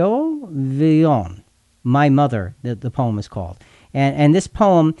 Francois Villon, My Mother, the poem is called. And this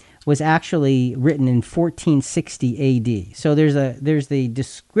poem was actually written in 1460 AD. So there's the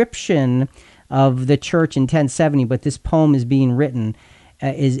description of the church in 1070, but this poem is being written,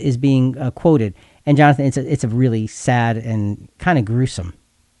 is being quoted. And Jonathan, it's a really sad and kind of gruesome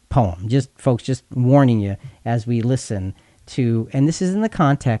poem. Folks, just warning you as we listen to, and this is in the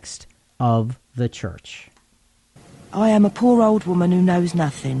context of the church. I am a poor old woman who knows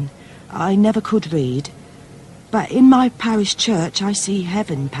nothing. I never could read. But in my parish church I see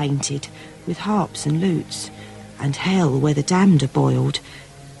heaven painted with harps and lutes, and hell where the damned are boiled.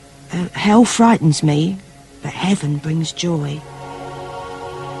 Hell frightens me, but heaven brings joy.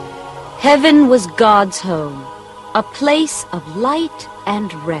 Heaven was God's home, a place of light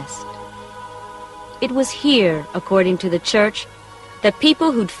and rest. It was here, according to the church, that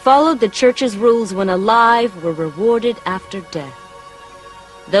people who'd followed the church's rules when alive were rewarded after death.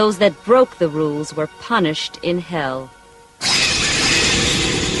 Those that broke the rules were punished in hell.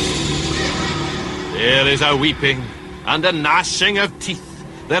 There is a weeping and a gnashing of teeth.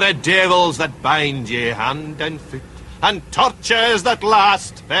 There are devils that bind ye hand and foot, and tortures that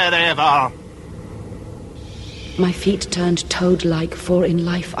last forever. My feet turned toad-like, for in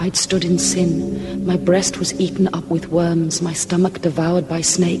life I'd stood in sin. My breast was eaten up with worms, my stomach devoured by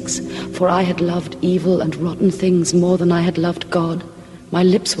snakes, for I had loved evil and rotten things more than I had loved God. My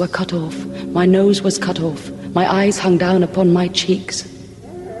lips were cut off, my nose was cut off, my eyes hung down upon my cheeks.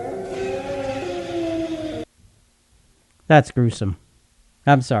 That's gruesome.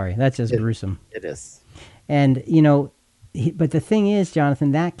 I'm sorry, that's just gruesome. It is. And, but the thing is,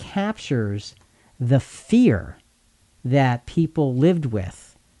 Jonathan, that captures the fear that people lived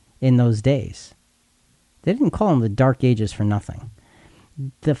with in those days. They didn't call them the Dark Ages for nothing.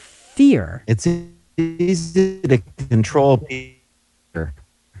 The fear. It's easy to control people.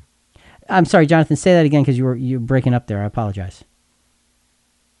 I'm sorry, Jonathan, say that again because you're breaking up there. I apologize.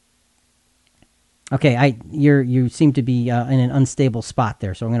 Okay, you seem to be in an unstable spot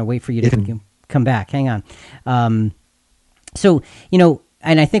there, so I'm going to wait for you to come back. Hang on. So,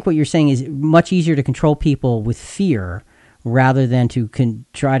 and I think what you're saying is much easier to control people with fear rather than to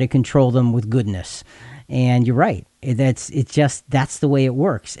try to control them with goodness. And you're right. That's the way it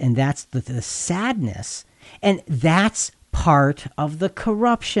works. And that's the sadness. And that's part of the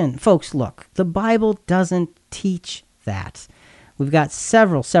corruption. Folks, look, the Bible doesn't teach that. We've got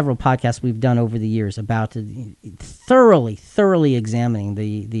several podcasts we've done over the years about thoroughly examining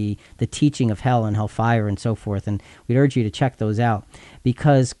the teaching of hell and hellfire and so forth, and we'd urge you to check those out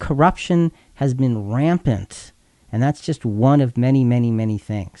because corruption has been rampant, and that's just one of many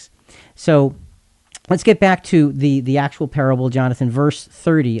things. So let's get back to the actual parable, Jonathan, verse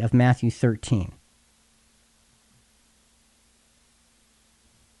 30 of Matthew 13.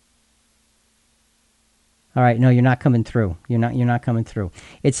 All right, no, you're not coming through. You're not coming through.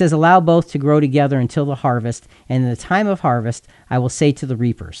 It says, allow both to grow together until the harvest, and in the time of harvest, I will say to the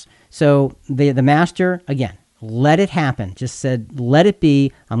reapers. So the master, again, let it happen. Just said, let it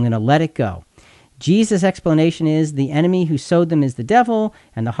be. I'm going to let it go. Jesus' explanation is the enemy who sowed them is the devil,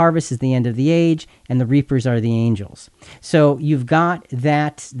 and the harvest is the end of the age, and the reapers are the angels. So you've got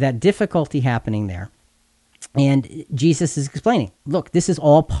that difficulty happening there. And Jesus is explaining, look, this is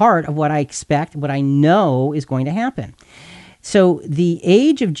all part of what I expect, what I know is going to happen. So the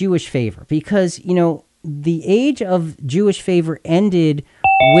age of Jewish favor, because, the age of Jewish favor ended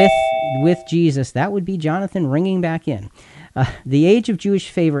with Jesus. That would be Jonathan ringing back in. The age of Jewish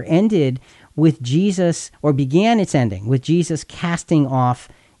favor ended with Jesus, or began its ending with Jesus casting off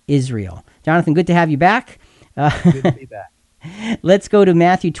Israel. Jonathan, good to have you back. Good to be back. Let's go to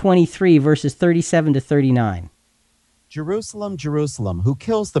Matthew 23, verses 37 to 39. Jerusalem, Jerusalem, who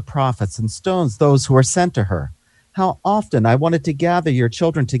kills the prophets and stones those who are sent to her. How often I wanted to gather your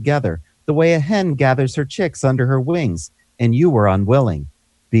children together, the way a hen gathers her chicks under her wings, and you were unwilling.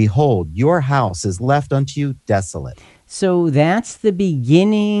 Behold, your house is left unto you desolate. So that's the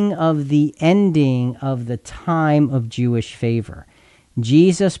beginning of the ending of the time of Jewish favor.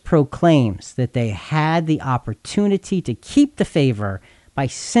 Jesus proclaims that they had the opportunity to keep the favor by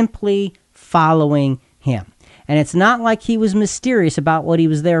simply following him. And it's not like he was mysterious about what he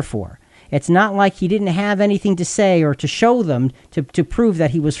was there for. It's not like he didn't have anything to say or to show them to prove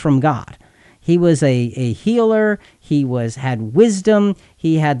that he was from God. He was a healer. He had wisdom.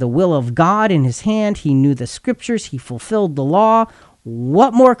 He had the will of God in his hand. He knew the scriptures. He fulfilled the law.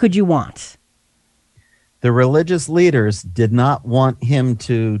 What more could you want? The religious leaders did not want him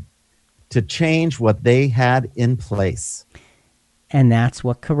to change what they had in place. And that's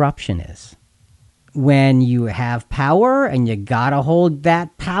what corruption is. When you have power and you gotta hold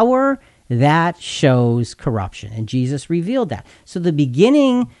that power, that shows corruption. And Jesus revealed that. So the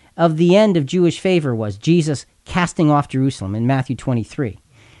beginning of the end of Jewish favor was Jesus casting off Jerusalem in Matthew 23.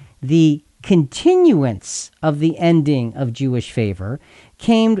 The continuance of the ending of Jewish favor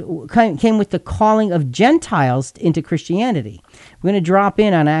came with the calling of Gentiles into Christianity. We're going to drop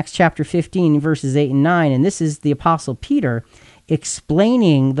in on Acts chapter 15, verses 8 and 9, and this is the Apostle Peter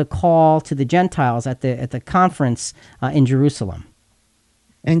explaining the call to the Gentiles at the conference in Jerusalem.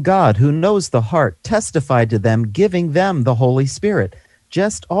 And God, who knows the heart, testified to them, giving them the Holy Spirit,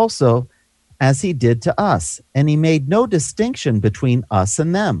 just also as he did to us. And he made no distinction between us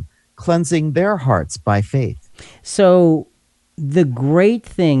and them, cleansing their hearts by faith. So the great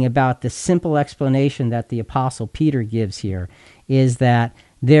thing about the simple explanation that the Apostle Peter gives here is that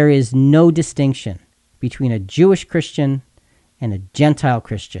there is no distinction between a Jewish Christian and a Gentile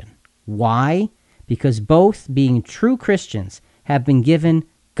Christian. Why? Because both, being true Christians, have been given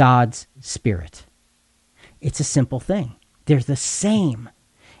God's Spirit. It's a simple thing. They're the same.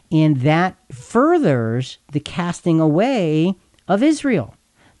 And that furthers the casting away of Israel.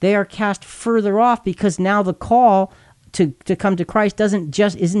 They are cast further off because now the call to come to Christ isn't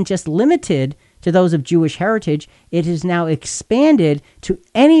just limited to those of Jewish heritage. It is now expanded to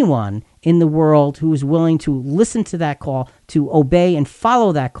anyone in the world who is willing to listen to that call, to obey and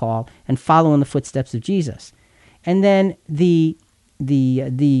follow that call, and follow in the footsteps of Jesus. And then the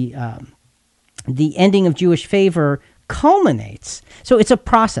ending of Jewish favor culminates. So it's a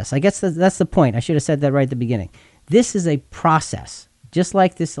process. I guess that's the point. I should have said that right at the beginning. This is a process. Just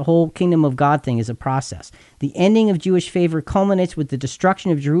like this whole kingdom of God thing is a process. The ending of Jewish favor culminates with the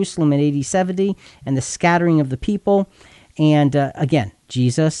destruction of Jerusalem in AD 70 and the scattering of the people. And again,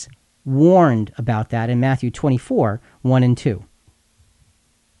 Jesus warned about that in Matthew 24, 1 and 2.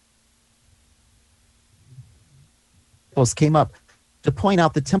 Came up to point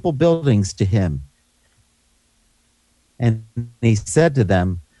out the temple buildings to him. And he said to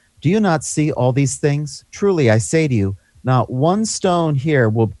them, "Do you not see all these things? Truly I say to you, not one stone here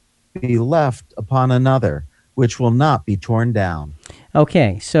will be left upon another, which will not be torn down."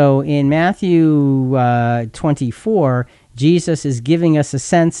 Okay, so in Matthew 24, Jesus is giving us a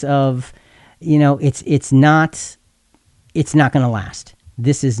sense of, it's not going to last.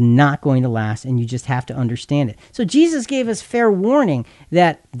 This is not going to last, and you just have to understand it. So Jesus gave us fair warning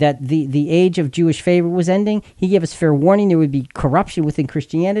that the age of Jewish favor was ending. He gave us fair warning there would be corruption within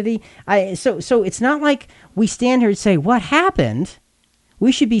Christianity. So it's not like we stand here and say, what happened?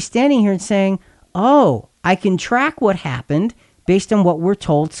 We should be standing here and saying, oh, I can track what happened based on what we're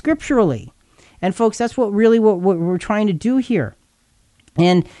told scripturally. And folks, that's what we're trying to do here.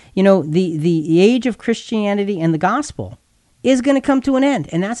 And, the age of Christianity and the gospel is going to come to an end.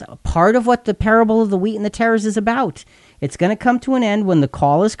 And that's part of what the parable of the wheat and the tares is about. It's going to come to an end when the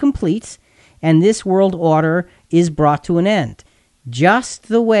call is complete and this world order is brought to an end. Just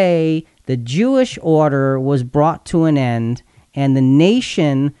the way the Jewish order was brought to an end and the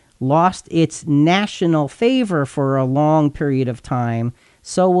nation lost its national favor for a long period of time,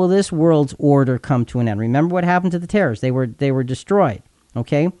 so will this world's order come to an end. Remember what happened to the tares. They were destroyed.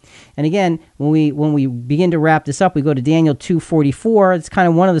 Okay, and again, when we begin to wrap this up, we go to Daniel 2:44. It's kind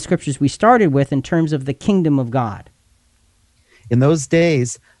of one of the scriptures we started with in terms of the kingdom of God. In those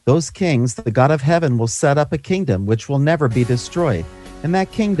days, those kings, the God of heaven, will set up a kingdom which will never be destroyed, and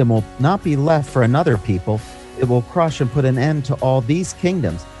that kingdom will not be left for another people. It will crush and put an end to all these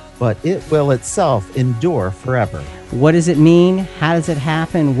kingdoms, but it will itself endure forever. What does it mean? How does it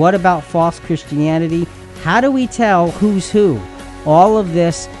happen? What about false Christianity? How do we tell who's who? All of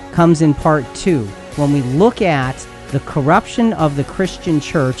this comes in part 2 when we look at the corruption of the Christian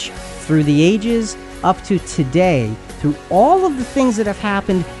church through the ages up to today, through all of the things that have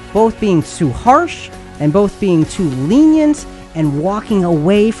happened, both being too harsh and both being too lenient and walking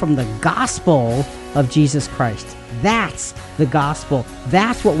away from the gospel of Jesus Christ. That's the gospel.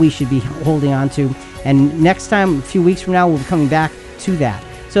 That's what we should be holding on to. And next time, a few weeks from now, we'll be coming back to that.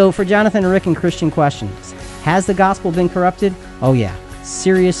 So for Jonathan and Rick and Christian Questions, has the gospel been corrupted? Oh yeah,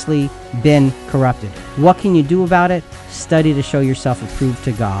 seriously been corrupted. What can you do about it? Study to show yourself approved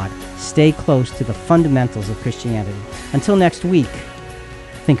to God. Stay close to the fundamentals of Christianity. Until next week,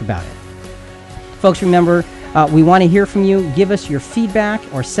 think about it. Folks, remember, we want to hear from you. Give us your feedback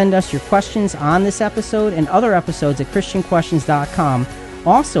or send us your questions on this episode and other episodes at ChristianQuestions.com.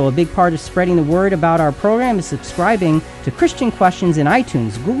 Also, a big part of spreading the word about our program is subscribing to Christian Questions in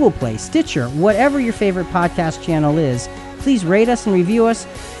iTunes, Google Play, Stitcher, whatever your favorite podcast channel is. Please rate us and review us.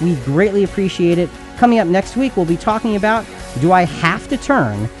 We greatly appreciate it. Coming up next week, we'll be talking about, do I have to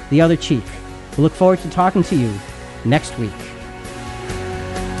turn the other cheek? We look forward to talking to you next week.